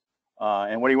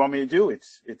 And what do you want me to do?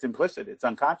 It's implicit, it's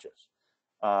unconscious.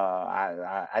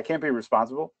 I can't be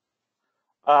responsible.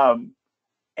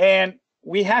 And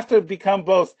we have to become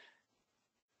both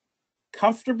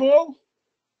comfortable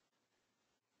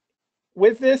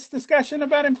with this discussion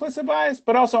about implicit bias,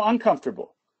 but also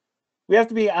uncomfortable. We have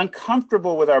to be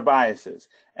uncomfortable with our biases.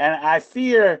 And I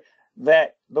fear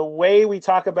that the way we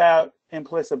talk about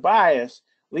implicit bias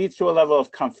leads to a level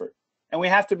of comfort. And we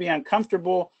have to be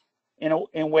uncomfortable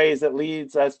in ways that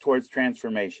leads us towards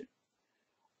transformation.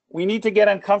 We need to get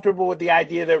uncomfortable with the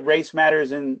idea that race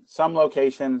matters in some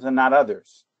locations and not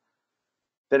others.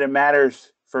 That it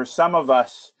matters for some of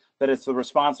us, that it's the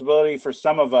responsibility for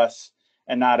some of us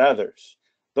and not others.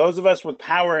 Those of us with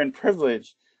power and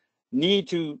privilege need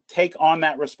to take on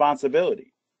that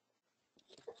responsibility.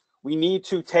 We need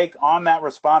to take on that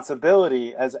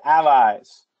responsibility as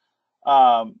allies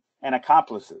and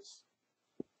accomplices.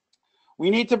 We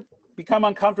need to become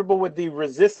uncomfortable with the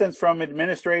resistance from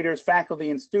administrators,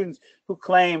 faculty, and students who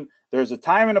claim there's a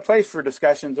time and a place for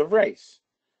discussions of race.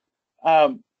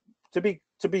 To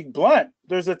be blunt,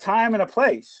 there's a time and a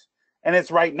place, and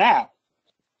it's right now,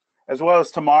 as well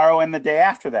as tomorrow and the day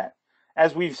after that.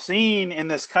 As we've seen in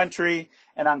this country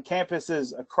and on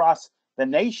campuses across the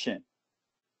nation,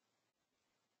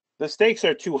 the stakes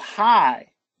are too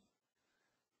high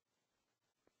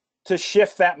to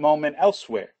shift that moment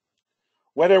elsewhere.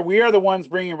 Whether we are the ones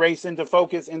bringing race into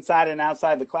focus inside and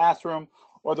outside the classroom,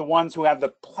 or the ones who have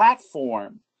the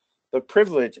platform, the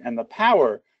privilege, and the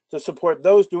power to support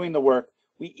those doing the work,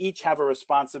 we each have a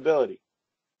responsibility.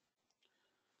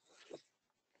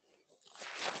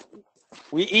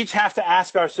 We each have to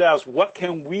ask ourselves, what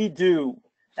can we do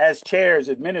as chairs,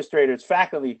 administrators,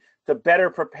 faculty, to better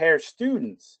prepare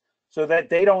students so that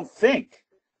they don't think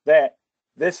that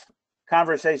this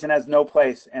conversation has no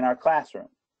place in our classroom,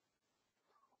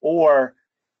 or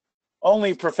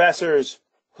only professors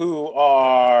who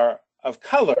are of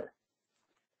color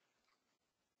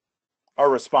are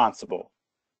responsible.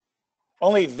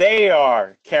 Only they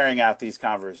are carrying out these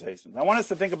conversations. I want us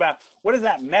to think about, what does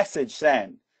that message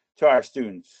send to our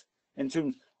students in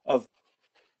terms of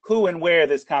who and where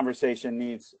this conversation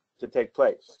needs to take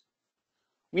place?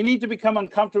 We need to become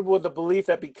uncomfortable with the belief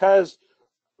that because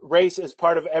race is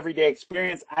part of everyday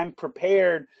experience, I'm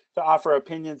prepared to offer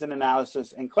opinions and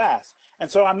analysis in class. And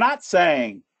so I'm not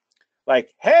saying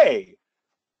like, hey,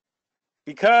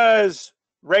 because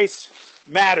race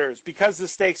matters, because the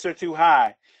stakes are too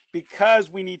high, because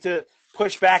we need to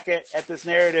push back at this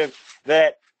narrative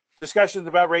that discussions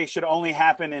about race should only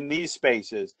happen in these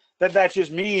spaces, that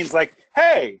just means like,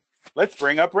 hey, let's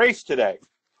bring up race today,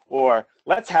 or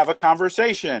let's have a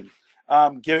conversation,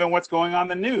 given what's going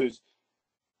on in the news,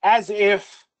 as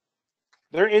if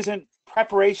there isn't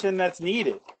preparation that's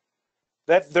needed,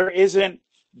 that there isn't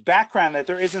background, that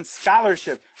there isn't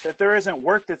scholarship, that there isn't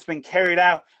work that's been carried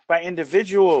out by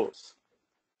individuals,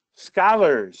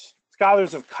 scholars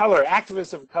of color,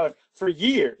 activists of color for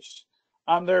years.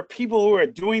 There are people who are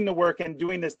doing the work and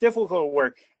doing this difficult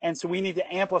work, and so we need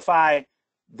to amplify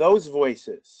those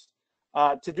voices.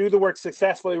 To do the work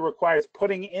successfully requires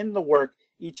putting in the work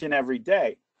each and every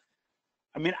day.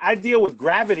 I mean, I deal with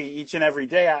gravity each and every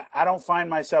day. I don't find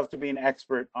myself to be an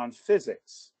expert on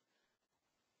physics.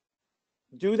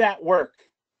 Do that work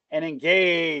and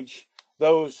engage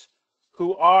those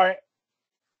who are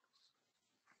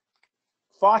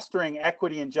fostering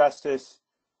equity and justice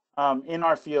in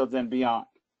our fields and beyond.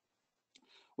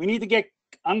 We need to get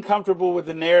uncomfortable with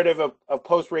the narrative of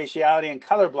post-raciality and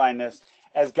colorblindness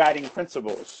as guiding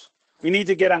principles. We need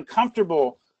to get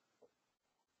uncomfortable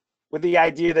with the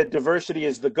idea that diversity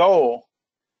is the goal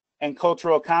and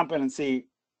cultural competency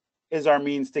is our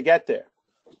means to get there.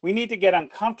 We need to get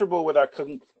uncomfortable with our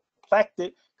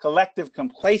collective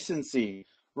complacency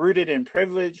rooted in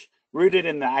privilege, rooted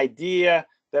in the idea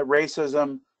that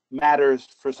racism matters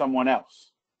for someone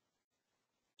else.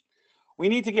 We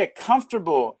need to get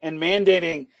comfortable in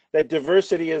mandating that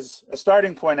diversity is a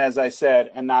starting point, as I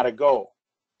said, and not a goal.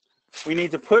 We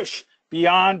need to push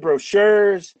beyond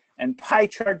brochures and pie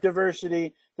chart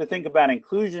diversity to think about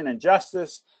inclusion and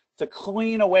justice, to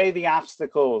clean away the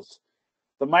obstacles,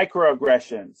 the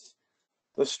microaggressions,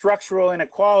 the structural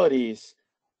inequalities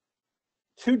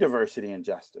to diversity and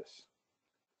justice.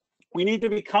 We need to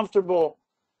be comfortable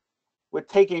with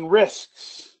taking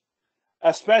risks,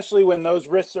 especially when those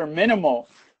risks are minimal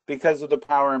because of the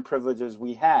power and privileges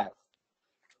we have.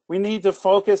 We need to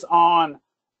focus on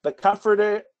the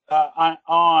comforting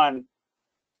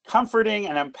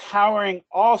and empowering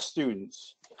all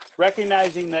students,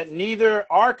 recognizing that neither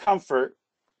our comfort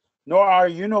nor our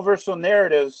universal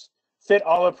narratives fit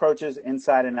all approaches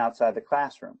inside and outside the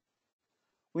classroom.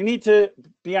 We need to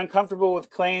be uncomfortable with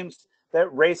claims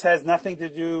that race has nothing to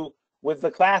do with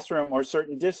the classroom or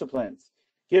certain disciplines,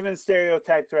 given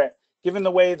stereotype threat, given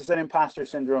the ways that imposter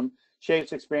syndrome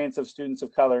shapes experience of students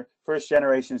of color,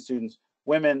 first-generation students,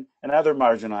 women, and other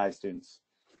marginalized students.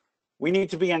 We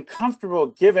need to be uncomfortable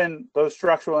given those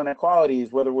structural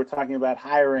inequalities, whether we're talking about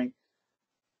hiring,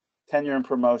 tenure and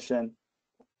promotion,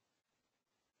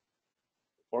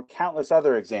 or countless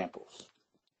other examples.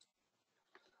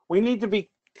 We need to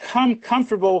become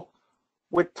comfortable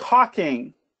with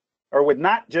talking, or with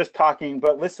not just talking,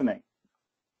 but listening.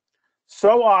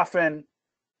 So often,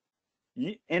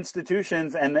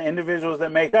 institutions and the individuals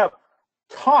that make up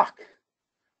talk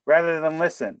rather than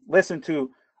listen. Listen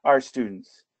to our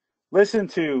students. Listen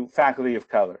to faculty of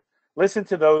color. Listen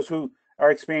to those who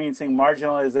are experiencing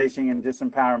marginalization and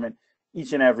disempowerment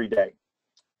each and every day.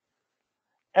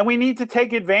 And we need to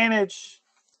take advantage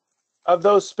of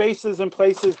those spaces and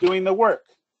places doing the work.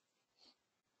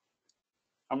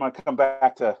 I'm going to come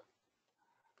back to,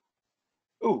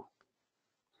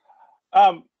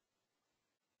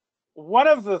 one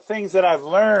of the things that I've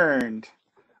learned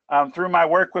through my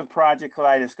work with Project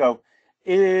Kaleidoscope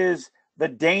is the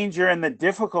danger and the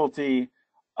difficulty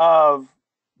of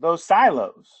those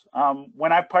silos.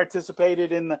 When I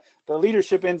participated in the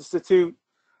Leadership Institute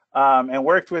and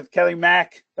worked with Kelly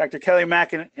Mack, Dr. Kelly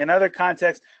Mack in other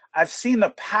contexts, I've seen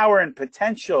the power and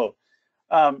potential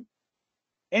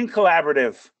in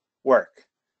collaborative work,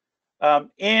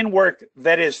 in work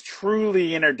that is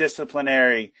truly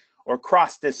interdisciplinary or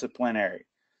cross-disciplinary,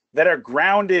 that are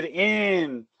grounded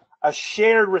in a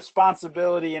shared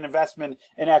responsibility and investment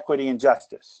in equity and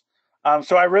justice.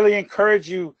 So I really encourage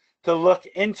you to look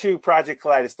into Project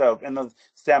Kaleidoscope and the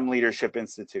STEM Leadership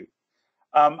Institute.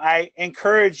 I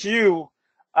encourage you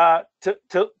to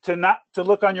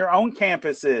look on your own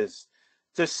campuses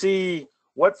to see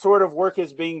what sort of work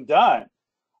is being done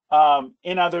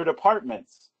in other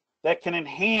departments that can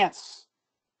enhance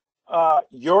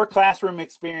your classroom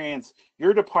experience,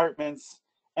 your departments,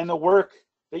 and the work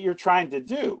that you're trying to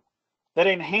do, that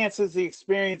enhances the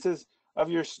experiences of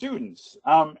your students.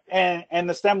 And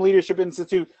the STEM Leadership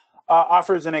Institute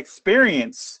offers an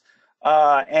experience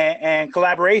and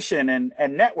collaboration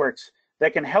and networks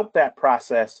that can help that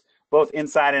process both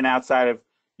inside and outside of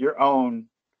your own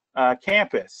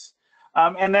campus.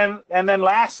 And then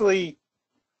lastly,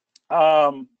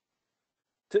 to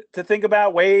think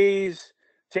about ways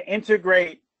to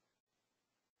integrate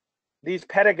these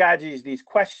pedagogies, these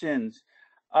questions,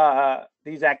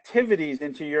 these activities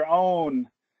into your own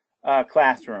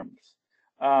classrooms,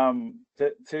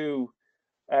 to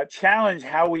challenge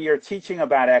how we are teaching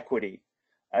about equity,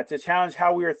 to challenge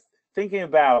how we are thinking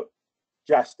about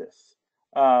justice.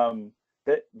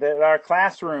 That our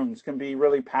classrooms can be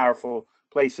really powerful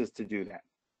places to do that.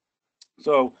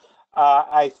 So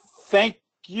I thank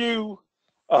you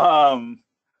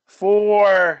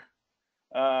for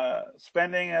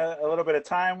spending a little bit of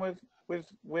time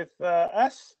with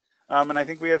us, and I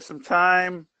think we have some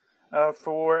time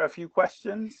for a few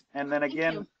questions, and then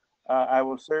again I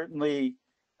will certainly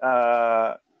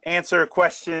answer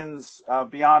questions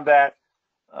beyond that.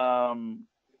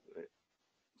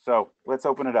 So let's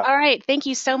open it up. All right, thank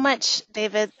you so much,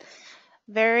 David.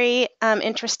 Very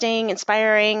interesting,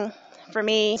 inspiring for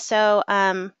me. So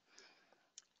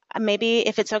maybe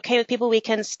if it's okay with people, we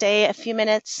can stay a few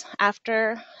minutes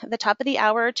after the top of the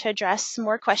hour to address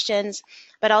more questions,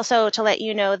 but also to let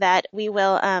you know that we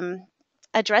will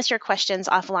address your questions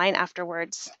offline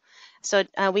afterwards. So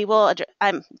we will,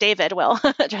 David will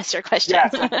address your question.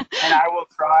 Yes, and I will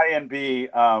try and be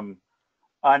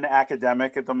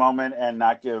unacademic at the moment and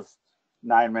not give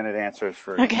 9-minute answers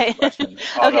for each question,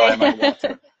 although I might want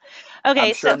to. Okay,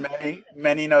 I'm sure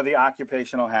many know the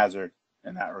occupational hazard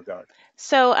in that regard.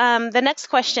 So the next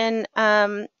question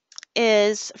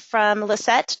is from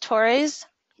Lisette Torres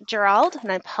Gerald,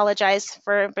 and I apologize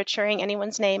for butchering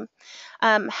anyone's name.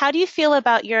 How do you feel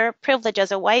about your privilege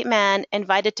as a white man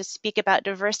invited to speak about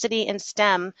diversity in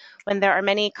STEM when there are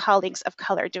many colleagues of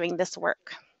color doing this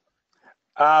work?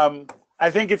 I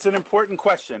think it's an important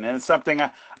question, and it's something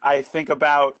I think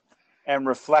about and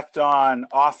reflect on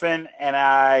often, and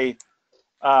I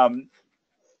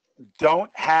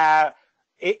don't have,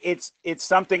 it's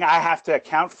something I have to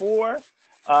account for,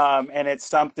 and it's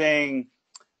something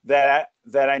that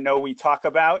I know we talk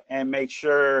about and make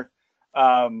sure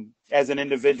as an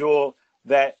individual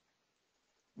that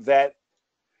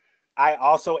I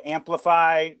also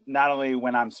amplify not only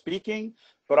when I'm speaking,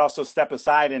 but also step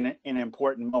aside in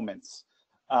important moments,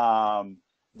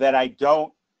 that I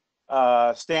don't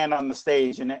stand on the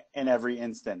stage in every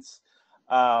instance.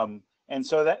 And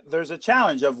so that there's a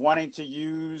challenge of wanting to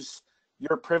use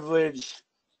your privilege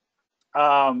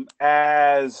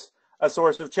as a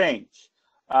source of change,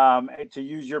 to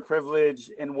use your privilege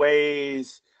in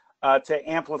ways to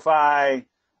amplify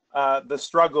the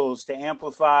struggles, to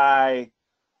amplify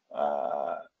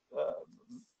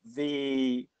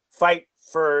the fight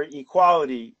for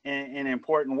equality in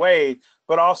important ways,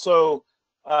 but also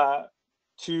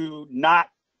to not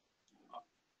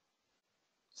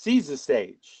seize the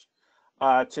stage,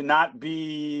 to not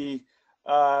be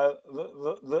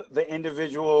the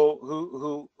individual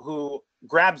who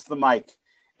grabs the mic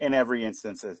in every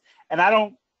instance. And I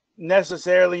don't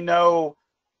necessarily know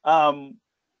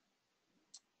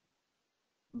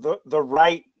the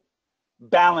right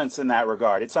balance in that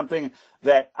regard. It's something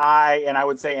that I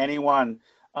would say anyone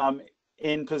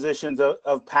in positions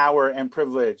of power and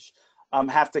privilege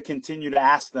have to continue to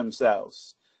ask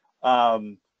themselves,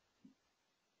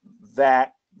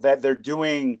 that they're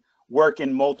doing work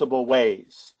in multiple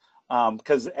ways.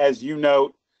 Because as you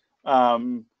note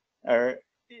in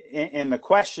the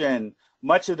question,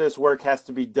 much of this work has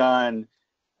to be done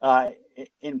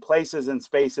in places and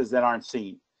spaces that aren't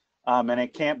seen. And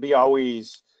it can't be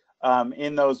always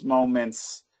in those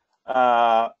moments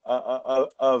of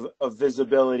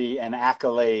visibility and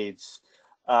accolades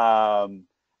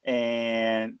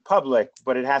and public,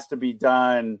 but it has to be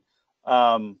done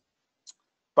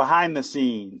behind the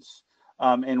scenes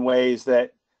in ways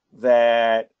that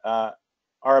are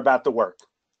about the work.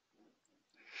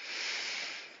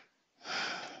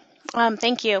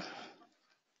 Thank you.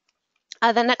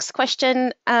 The next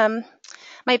question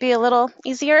might be a little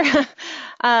easier,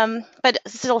 but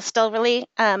still really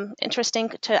interesting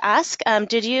to ask.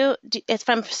 It's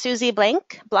from Susie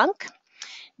Blank.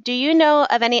 Do you know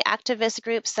of any activist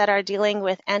groups that are dealing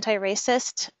with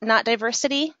anti-racist, not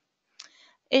diversity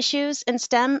issues in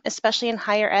STEM, especially in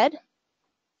higher ed?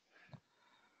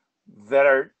 That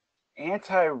are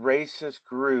anti-racist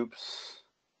groups,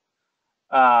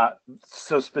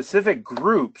 so specific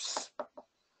groups.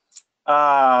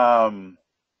 I'm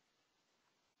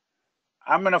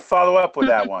going to follow up with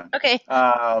that one. Okay.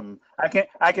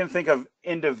 I can think of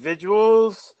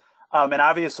individuals, and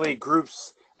obviously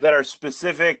groups that are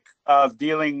specific of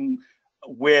dealing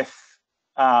with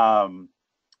um,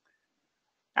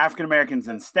 African Americans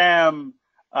in STEM,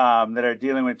 that are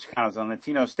dealing with Chicanos and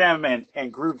Latino STEM,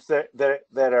 and groups that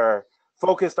are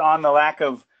focused on the lack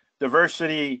of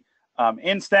diversity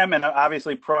in STEM, and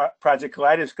obviously Project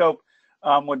Kaleidoscope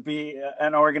would be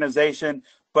an organization,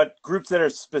 but groups that are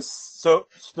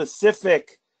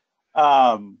specific,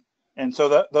 and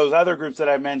so those other groups that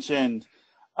I mentioned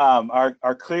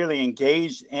are clearly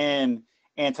engaged in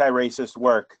anti-racist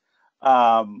work.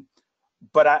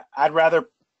 But I'd rather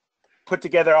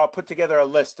I'll put together a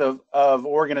list of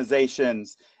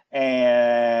organizations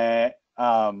and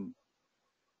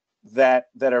that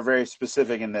are very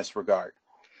specific in this regard.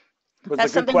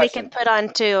 That's something we can put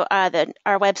onto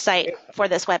our website for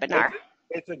this webinar.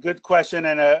 It's a good question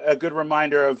and a good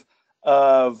reminder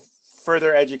of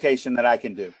further education that I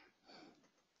can do.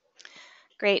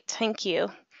 Great, thank you.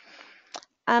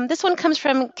 This one comes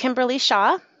from Kimberly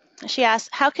Shaw. She asks,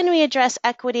 how can we address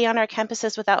equity on our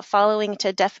campuses without falling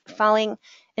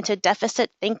into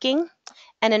deficit thinking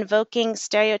and invoking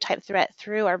stereotype threat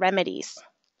through our remedies?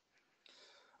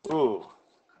 Ooh.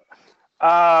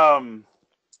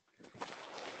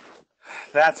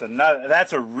 That's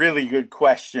a really good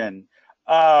question.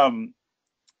 Well,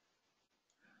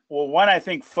 one, I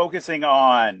think focusing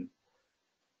on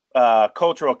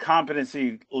cultural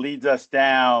competency leads us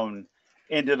down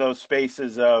into those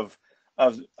spaces of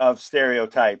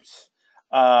stereotypes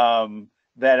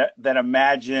that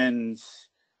imagines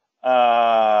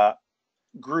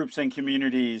groups and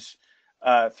communities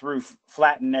through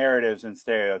flattened narratives and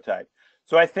stereotypes.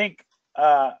 So I think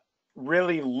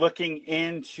really looking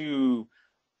into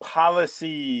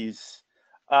policies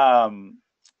and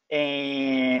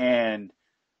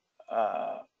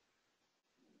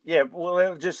yeah,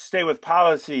 we'll just stay with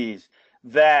policies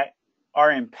that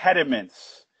are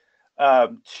impediments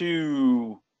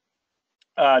to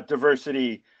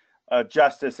diversity,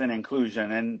 justice, and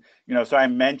inclusion. And, so I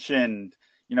mentioned,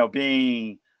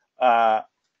 being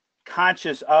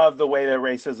conscious of the way that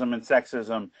racism and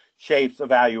sexism shapes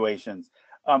evaluations.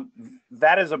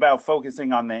 That is about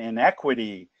focusing on the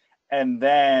inequity and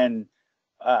then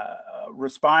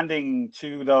responding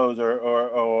to those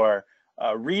or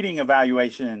reading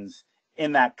evaluations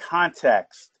in that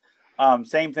context.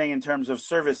 Same thing in terms of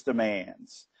service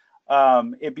demands.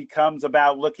 It becomes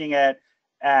about looking at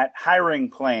hiring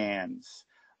plans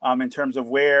in terms of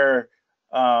where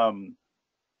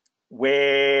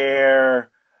we're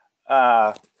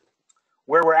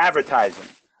advertising.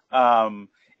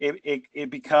 It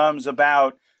becomes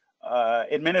about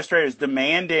administrators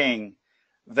demanding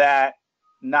that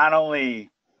not only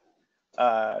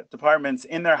departments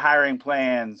in their hiring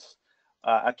plans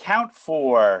account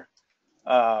for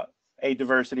a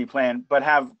diversity plan, but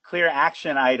have clear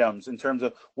action items in terms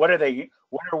of what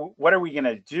are we going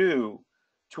to do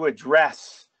to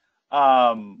address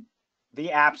the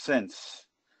absence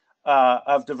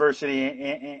of diversity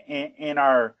in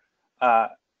our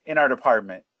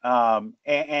department,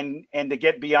 and to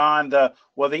get beyond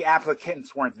the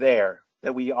applicants weren't there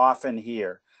that we often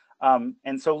hear.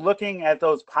 And so looking at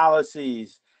those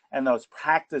policies and those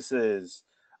practices,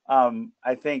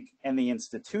 I think, in the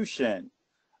institution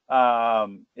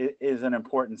is an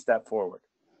important step forward.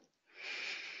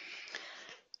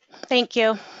 Thank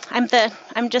you. I'm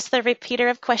just the repeater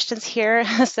of questions here,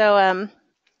 so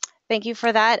thank you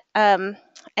for that.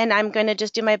 And I'm going to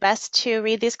just do my best to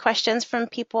read these questions from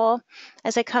people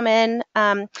as they come in.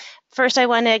 First, I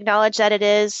want to acknowledge that it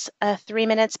is 3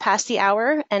 minutes past the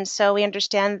hour, and so we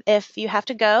understand if you have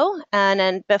to go.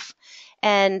 And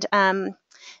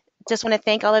just want to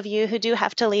thank all of you who do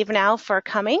have to leave now for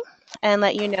coming, and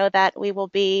let you know that we will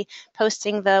be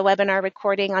posting the webinar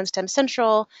recording on STEM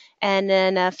Central, and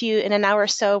in an hour or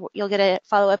so, you'll get a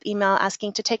follow-up email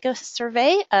asking to take a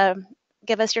survey.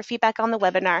 Give us your feedback on the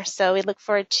webinar. So we look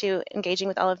forward to engaging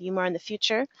with all of you more in the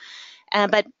future.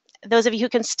 But those of you who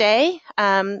can stay,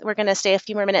 we're going to stay a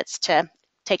few more minutes to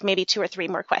take maybe 2 or 3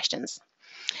 more questions.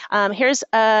 Here's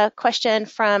a question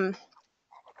from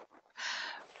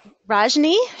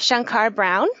Rajni Shankar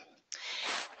Brown.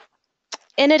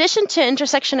 In addition to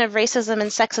intersection of racism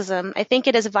and sexism, I think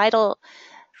it is vital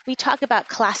we talk about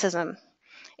classism.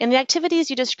 In the activities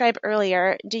you described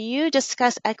earlier, do you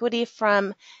discuss equity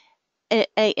from an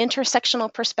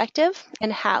intersectional perspective,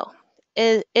 and how?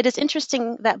 It is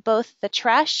interesting that both the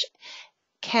trash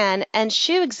can and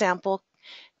shoe example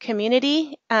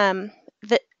community, it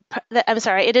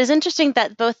is interesting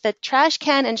that both the trash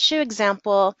can and shoe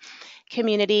example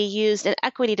community used in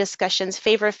equity discussions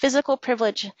favor physical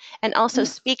privilege and also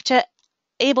speak to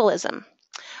ableism.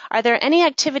 Are there any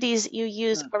activities you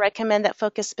use or recommend that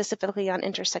focus specifically on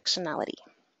intersectionality?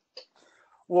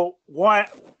 Well, one,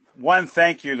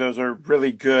 thank you. Those are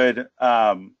really good,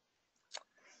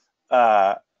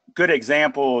 good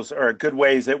examples or good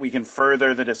ways that we can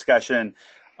further the discussion,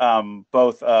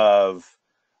 both of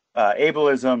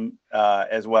ableism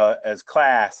as well as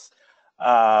class,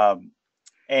 and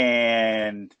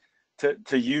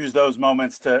to use those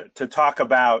moments to talk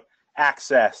about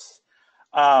access.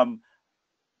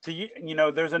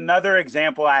 There's another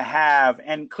example I have,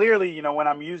 and clearly, when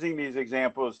I'm using these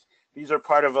examples, these are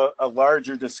part of a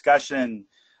larger discussion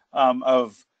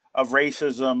of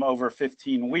racism over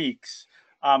 15 weeks,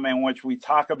 in which we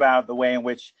talk about the way in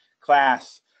which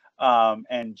class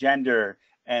and gender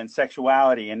and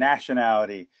sexuality and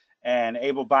nationality and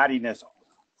able-bodiedness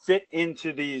fit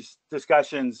into these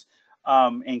discussions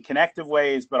in connective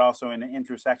ways, but also in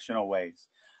intersectional ways.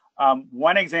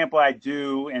 One example I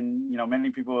do, and many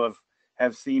people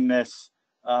have seen this,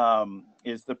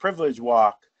 is the privilege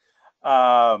walk.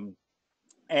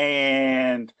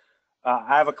 And I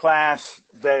have a class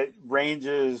that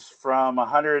ranges from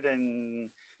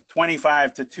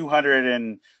 125 to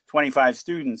 225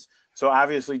 students. So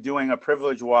obviously doing a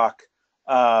privilege walk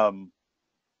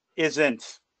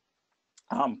isn't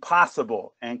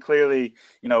possible. And clearly,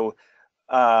 so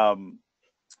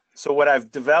what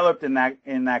I've developed in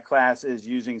that class is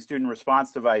using student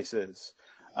response devices,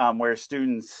 where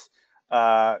students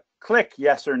click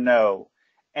yes or no.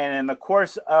 And in the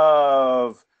course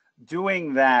of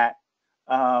doing that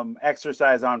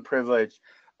exercise on privilege,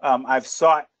 I've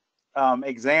sought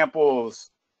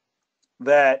examples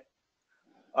that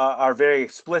are very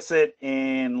explicit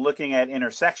in looking at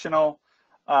intersectional,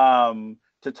 to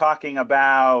talking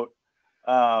about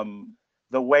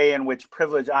the way in which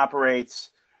privilege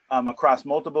operates across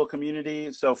multiple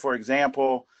communities. So for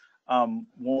example,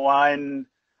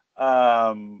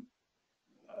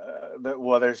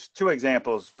 there's two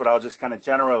examples, but I'll just kind of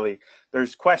generally,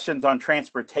 there's questions on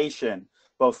transportation,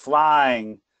 both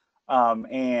flying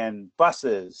and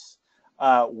buses,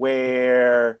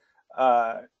 where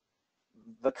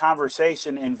the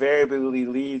conversation invariably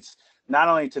leads not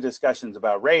only to discussions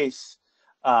about race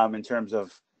in terms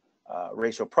of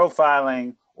racial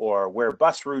profiling or where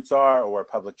bus routes are or where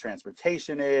public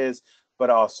transportation is,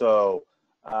 but also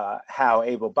how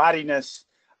able-bodiedness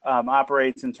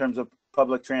operates in terms of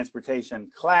public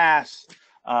transportation, class,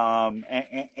 and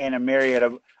a myriad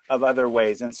of other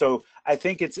ways. And so I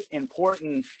think it's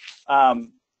important,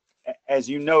 as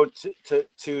you know,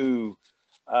 to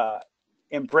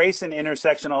embrace an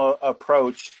intersectional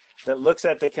approach that looks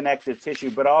at the connective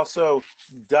tissue, but also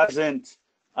doesn't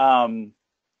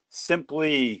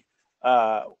simply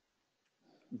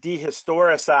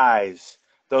dehistoricize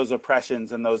those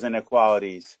oppressions and those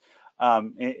inequalities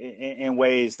in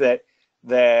ways that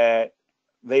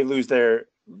they lose the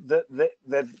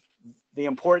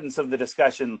importance of the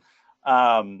discussion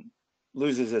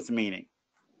loses its meaning.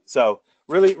 So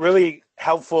really, really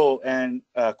helpful and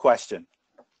question.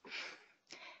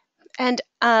 And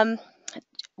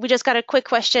we just got a quick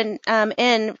question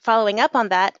in following up on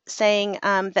that, saying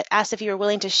that asked if you were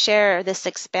willing to share this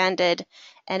expanded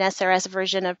and SRS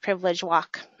version of Privilege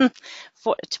Walk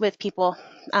with people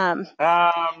in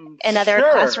other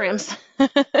classrooms.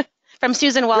 From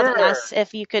Susan Walden asked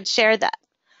if you could share that.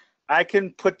 I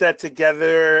can put that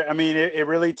together. I mean, it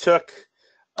really took,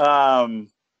 I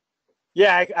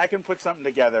can put something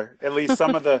together. At least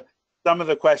some of the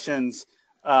questions.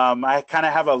 I kind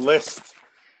of have a list,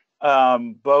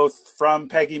 both from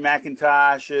Peggy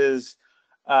McIntosh's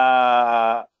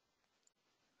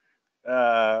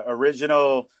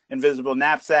original Invisible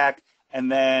Knapsack,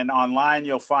 and then online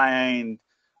you'll find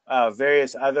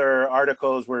various other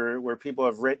articles where people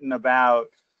have written about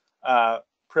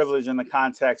privilege in the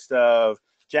context of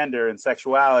gender and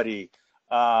sexuality,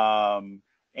 and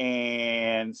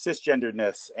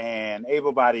cisgenderedness and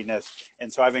able-bodiedness.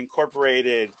 And so I've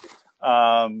incorporated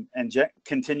and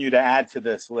continue to add to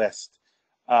this list.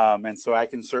 And so I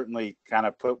can certainly kind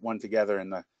of put one together in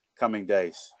the coming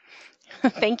days.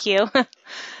 Thank you.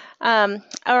 All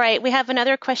right, we have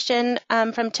another question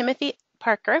from Timothy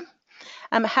Parker.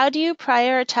 How do you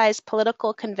prioritize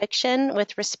political conviction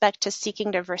with respect to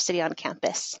seeking diversity on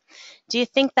campus? Do you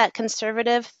think that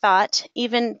conservative thought,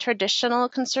 even traditional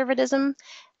conservatism,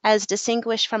 as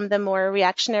distinguished from the more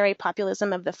reactionary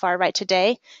populism of the far right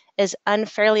today, is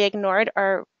unfairly ignored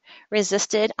or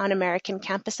resisted on American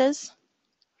campuses?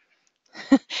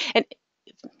 And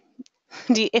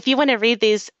if you want to read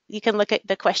these, you can look at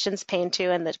the questions pane too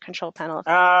in the control panel.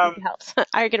 If it helps.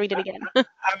 I can read it again. I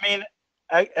mean,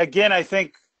 again, I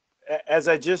think, as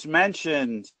I just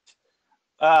mentioned,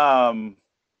 that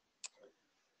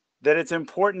it's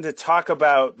important to talk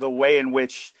about the way in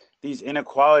which these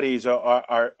inequalities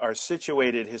are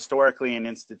situated historically and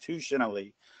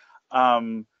institutionally.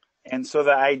 And so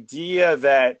the idea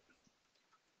that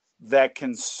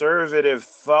conservative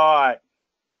thought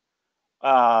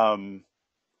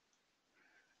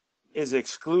is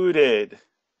excluded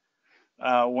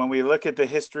when we look at the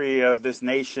history of this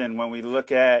nation, when we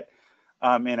look at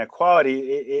inequality,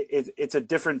 it's a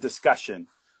different discussion.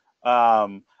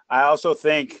 I also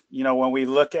think, when we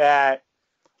look at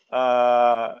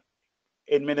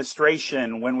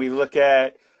administration, when we look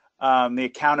at the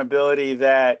accountability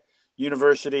that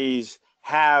universities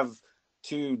have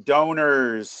to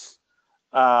donors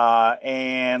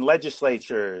and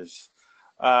legislatures,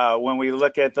 when we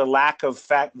look at the lack of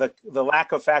the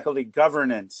lack of faculty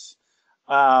governance,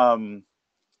 the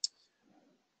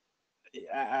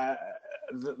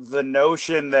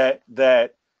notion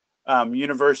that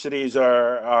universities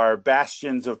are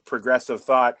bastions of progressive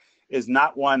thought is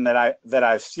not one that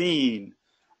I've seen,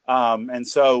 and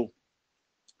so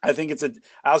I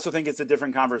also think it's a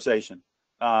different conversation,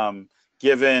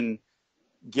 given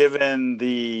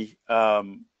the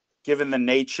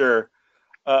nature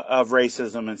of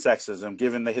racism and sexism,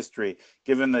 given the history,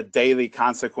 given the daily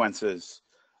consequences,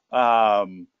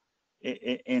 in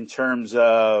terms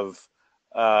of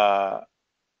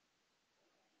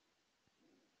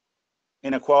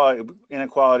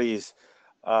inequalities,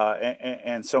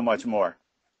 and so much more.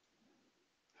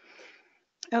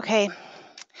 Okay,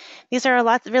 these are a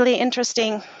lot really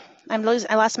interesting. I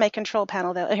lost my control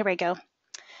panel though. Oh, here we go.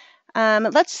 I'm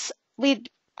not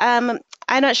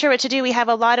sure what to do. We have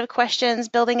a lot of questions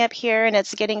building up here, and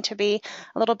it's getting to be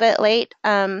a little bit late.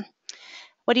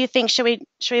 What do you think? Should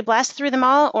we blast through them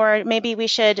all, or maybe we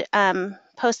should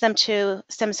post them to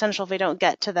STEM Central if we don't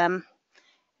get to them,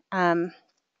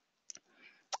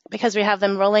 because we have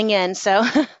them rolling in. So,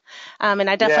 and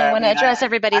I definitely want to address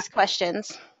everybody's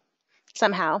questions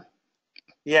somehow.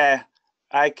 Yeah,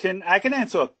 I can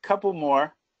answer a couple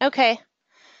more. Okay.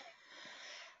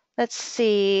 Let's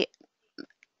see.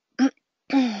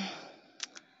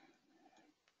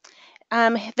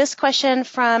 This question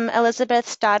from Elizabeth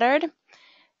Stoddard.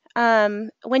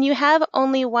 When you have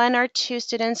only one or two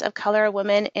students of color or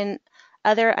women in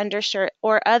other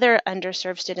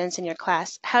underserved students in your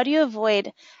class, how do you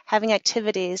avoid having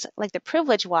activities like the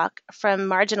privilege walk from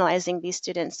marginalizing these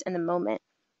students in the moment?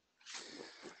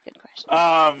 Good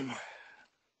question.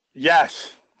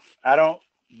 Yes,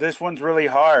 this one's really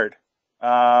hard.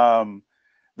 I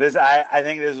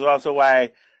think this is also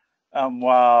why,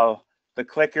 while the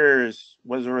clickers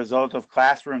was a result of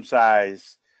classroom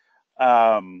size,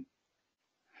 I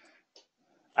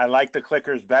like the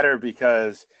clickers better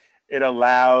because it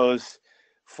allows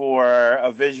for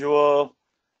a visual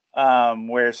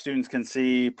where students can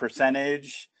see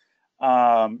percentage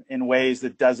in ways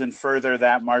that doesn't further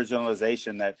that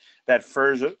marginalization, that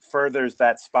furthers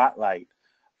that spotlight,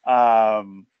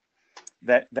 that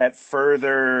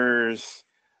furthers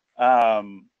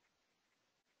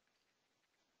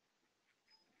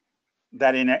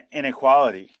that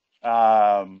inequality.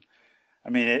 I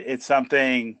mean, it's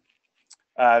something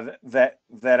that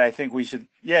I think we should,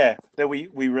 that we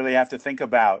really have to think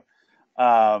about,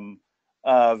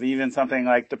 of even something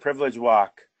like the privilege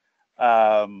walk.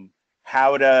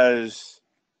 How does,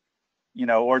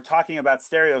 or talking about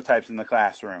stereotypes in the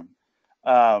classroom,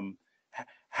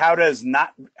 how does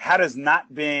not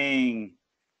being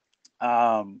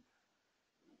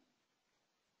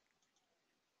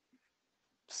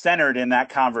centered in that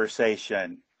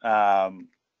conversation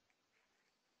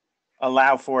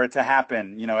allow for it to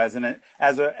happen?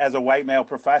 As a white male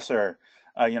professor,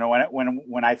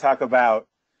 when I talk about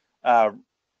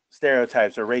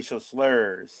stereotypes or racial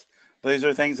slurs, these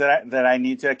are things that I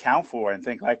need to account for and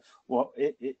think like, well,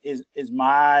 is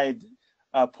my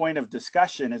point of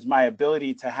discussion, is my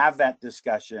ability to have that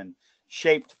discussion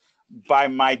shaped by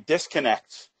my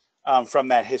disconnect from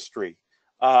that history?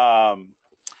 And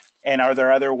are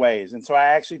there other ways? And so I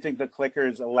actually think the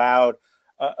clickers allowed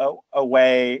a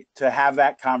way to have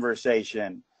that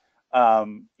conversation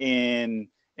in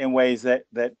ways that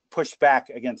push back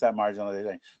against that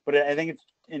marginalization. But I think it's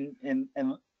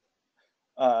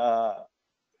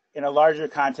in a larger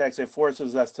context, it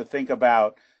forces us to think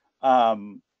about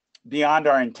beyond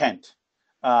our intent,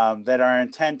 that our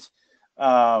intent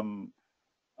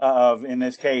of, in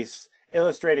this case,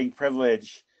 illustrating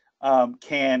privilege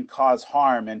can cause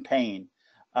harm and pain,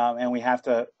 and we have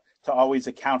to always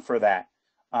account for that,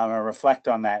 and reflect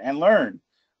on that and learn.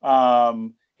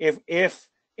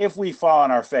 If we fall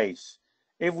on our face,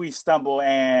 if we stumble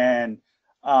and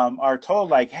are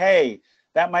told like, hey,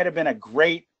 that might have been a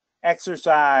great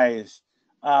exercise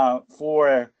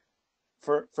for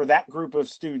for that group of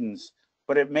students,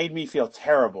 but it made me feel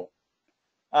terrible.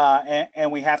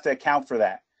 And we have to account for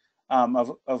that,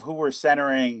 of who we're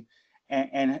centering,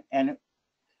 and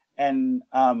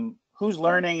who's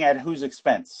learning at whose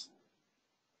expense.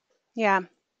 Yeah.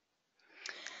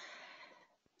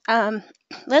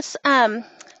 Let's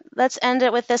end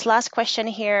it with this last question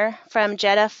here from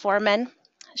Jetta Foreman.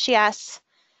 She asks,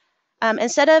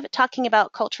 instead of talking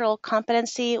about cultural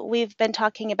competency, we've been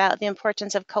talking about the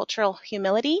importance of cultural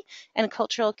humility and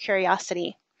cultural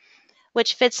curiosity,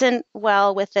 which fits in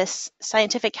well with this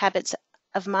scientific habits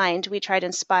of mind we try to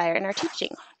inspire in our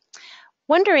teaching.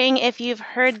 Wondering if you've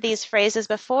heard these phrases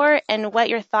before and what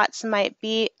your thoughts might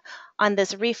be on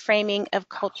this reframing of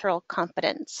cultural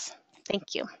competence.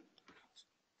 Thank you.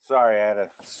 Sorry, I had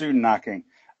a student knocking.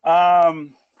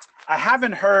 I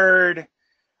haven't heard.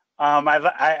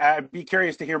 I'd be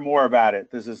curious to hear more about it.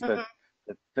 This is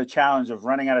the challenge of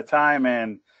running out of time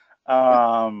and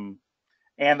the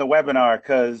webinar,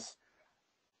 because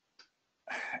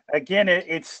again,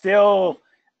 it's still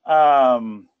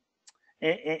in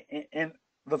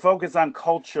the focus on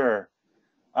culture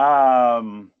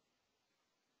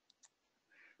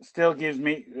still gives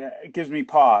me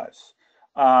pause.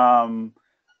 How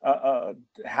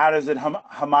does it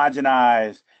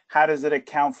homogenize? How does it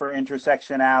account for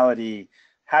intersectionality?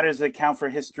 How does it account for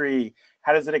history?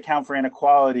 How does it account for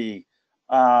inequality?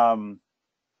 I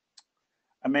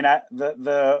mean,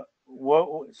 so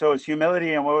it's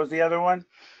humility, and what was the other one?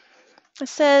 It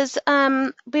says,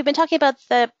 we've been talking about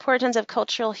the importance of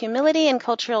cultural humility and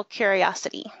cultural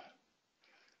curiosity.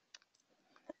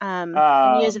 And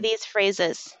use these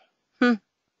phrases.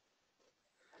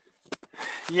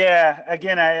 Yeah,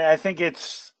 again, I think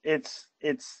it's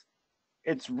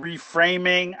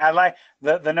reframing. I like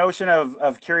the notion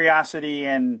of curiosity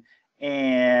and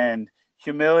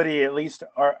humility, at least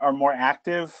are more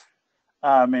active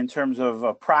in terms of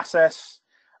a process.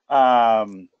 But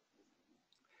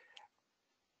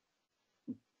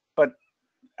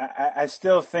I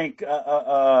still think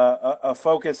a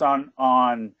focus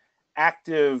on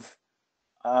active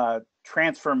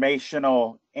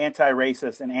transformational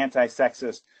anti-racist and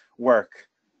anti-sexist work,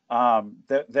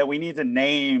 that we need to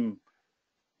name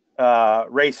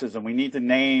racism, we need to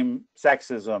name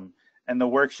sexism, and the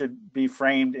work should be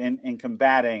framed in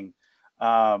combating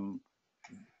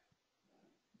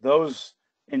those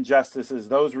injustices,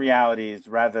 those realities,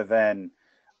 rather than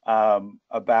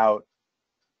about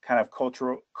kind of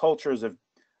cultures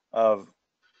of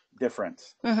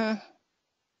difference. Mm-hmm.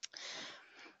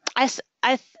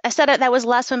 I said that was the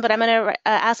last one, but I'm going to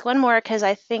ask one more, because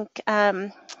I think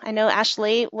I know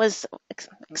Ashley was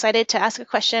excited to ask a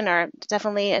question, or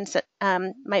definitely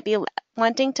might be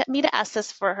wanting me to ask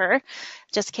this for her.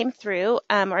 Just came through,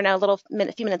 or no, a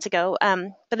few minutes ago.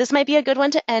 But this might be a good one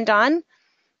to end on,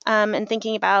 and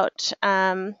thinking about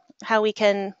how we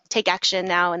can take action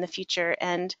now in the future.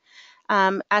 And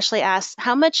Ashley asks,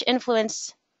 how much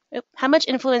influence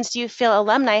do you feel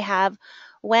alumni have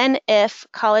when, if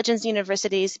colleges and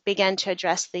universities begin to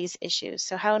address these issues?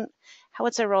 So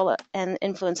what's the role and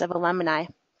influence of alumni?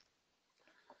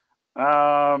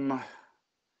 I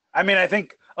mean, I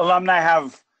think alumni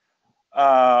have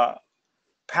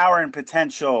power and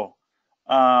potential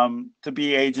to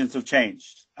be agents of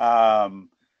change.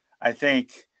 I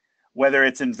think whether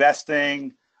it's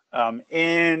investing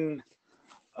in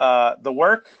the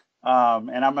work,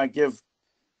 and I'm going to give,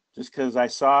 just because I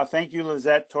saw, thank you,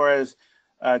 Lizette Torres,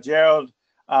 Gerald,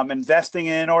 investing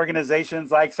in organizations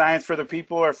like Science for the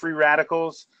People or Free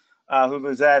Radicals, who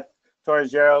Lizette Torres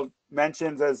Gerald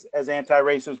mentions as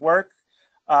anti-racist work,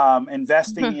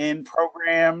 investing in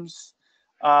programs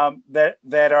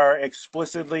that are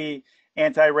explicitly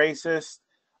anti-racist,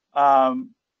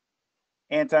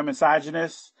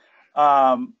 anti-misogynist,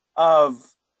 of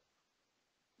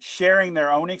sharing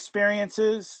their own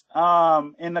experiences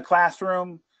in the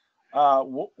classroom,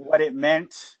 what it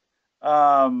meant,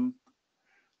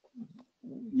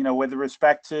 with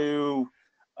respect to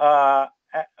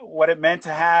what it meant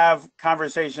to have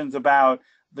conversations about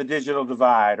the digital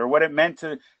divide, or what it meant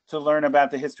to learn about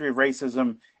the history of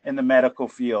racism in the medical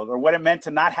field, or what it meant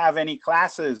to not have any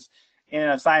classes in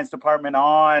a science department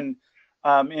on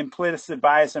implicit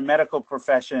bias in medical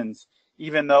professions,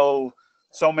 even though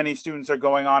so many students are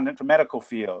going on into medical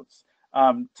fields,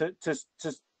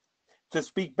 to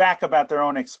speak back about their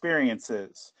own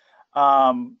experiences.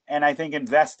 And I think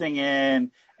investing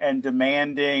in and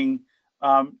demanding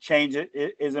change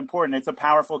is important. It's a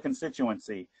powerful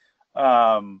constituency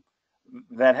that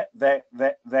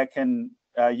can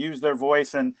use their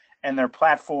voice and their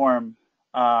platform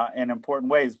in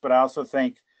important ways. But I also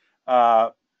think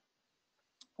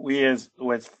we as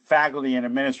with faculty and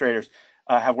administrators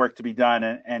have work to be done,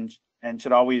 and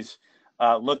should always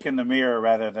look in the mirror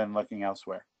rather than looking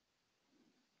elsewhere.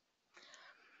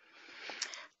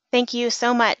 Thank you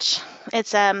so much.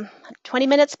 It's 20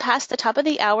 minutes past the top of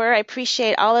the hour. I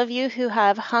appreciate all of you who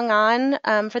have hung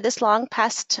on for this long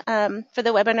past for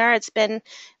the webinar. It's been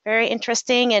very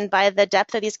interesting, and by the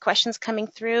depth of these questions coming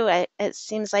through, it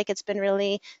seems like it's been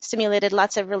really stimulated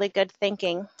lots of really good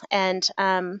thinking. And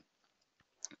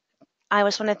I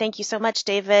just want to thank you so much,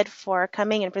 David, for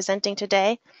coming and presenting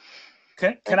today.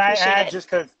 Can I add, just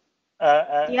because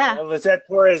yeah. Lizette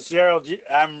Torres, Gerald,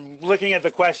 I'm looking at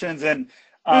the questions, and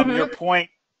your point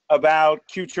about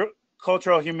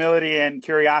cultural humility and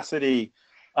curiosity,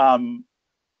 I'm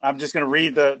just going to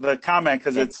read the comment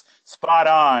because it's spot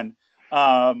on,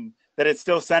 that it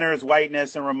still centers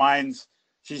whiteness and reminds,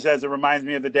 she says, it reminds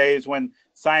me of the days when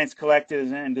science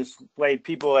collected and displayed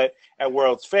people at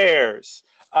World's Fairs.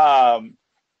 And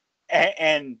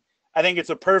I think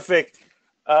it's a perfect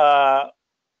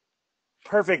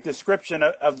description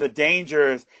of the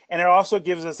dangers, and it also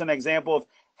gives us an example of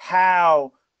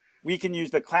how we can use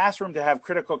the classroom to have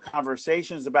critical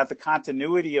conversations about the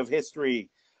continuity of history,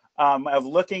 of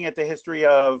looking at the history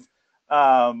of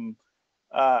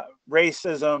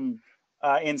racism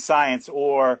in science,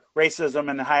 or racism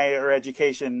in higher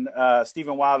education.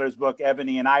 Stephen Wilder's book,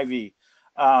 Ebony and Ivy,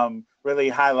 really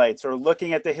highlights, or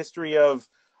looking at the history of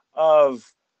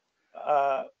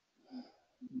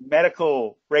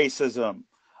medical racism,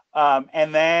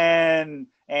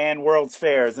 and World's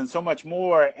Fairs, and so much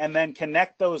more, and then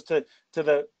connect those to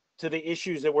the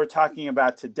issues that we're talking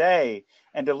about today,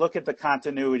 and to look at the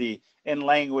continuity in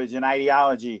language and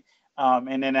ideology,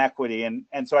 and inequity. And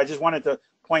so I just wanted to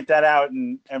point that out,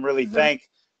 and really thank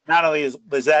not only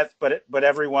Lizette but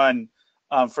everyone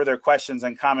for their questions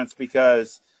and comments,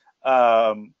 because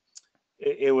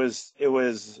it was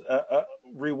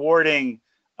rewarding.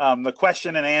 The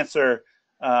question and answer,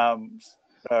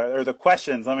 or the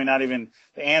questions, let me not even,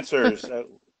 the answers,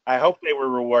 I hope they were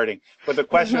rewarding, but the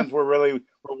questions were really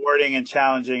rewarding and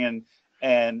challenging,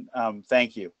 and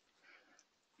thank you.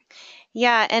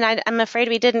 Yeah, and I'm afraid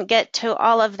we didn't get to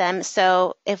all of them.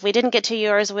 So if we didn't get to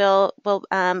yours, we'll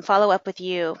follow up with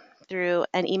you through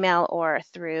an email or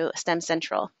through STEM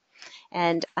Central.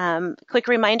 And quick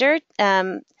reminder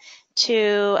to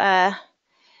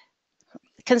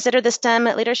consider the STEM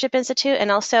Leadership Institute,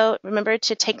 and also remember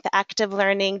to take the Active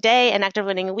Learning Day and Active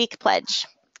Learning Week pledge.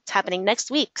 It's happening next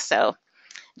week, so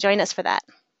join us for that.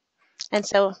 And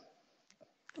so,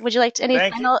 would you like to, any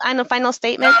final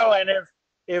statement? No, and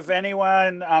if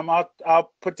anyone,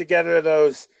 I'll put together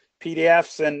those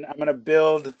PDFs, and I'm going to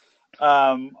build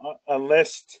a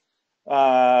list,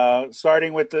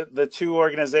 starting with the two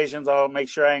organizations. I'll make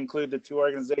sure I include the two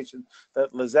organizations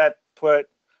that Lizette put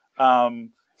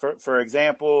for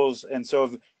examples. And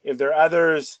so if there are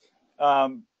others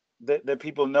that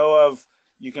people know of,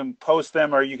 you can post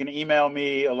them, or you can email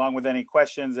me along with any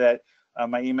questions at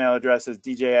my email address is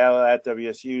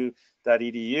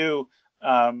djl@wsu.edu.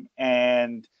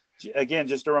 And again,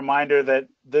 just a reminder that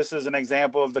this is an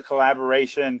example of the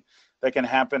collaboration that can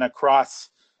happen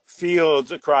across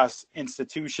fields, across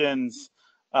institutions,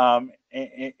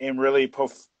 in really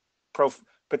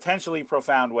potentially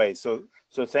profound ways.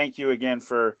 So thank you again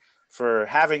for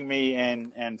having me,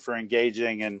 and for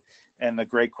engaging, and the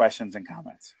great questions and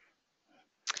comments.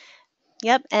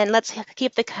 Yep, and let's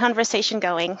keep the conversation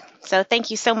going. So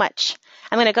thank you so much.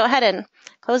 I'm going to go ahead and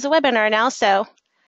close the webinar now. So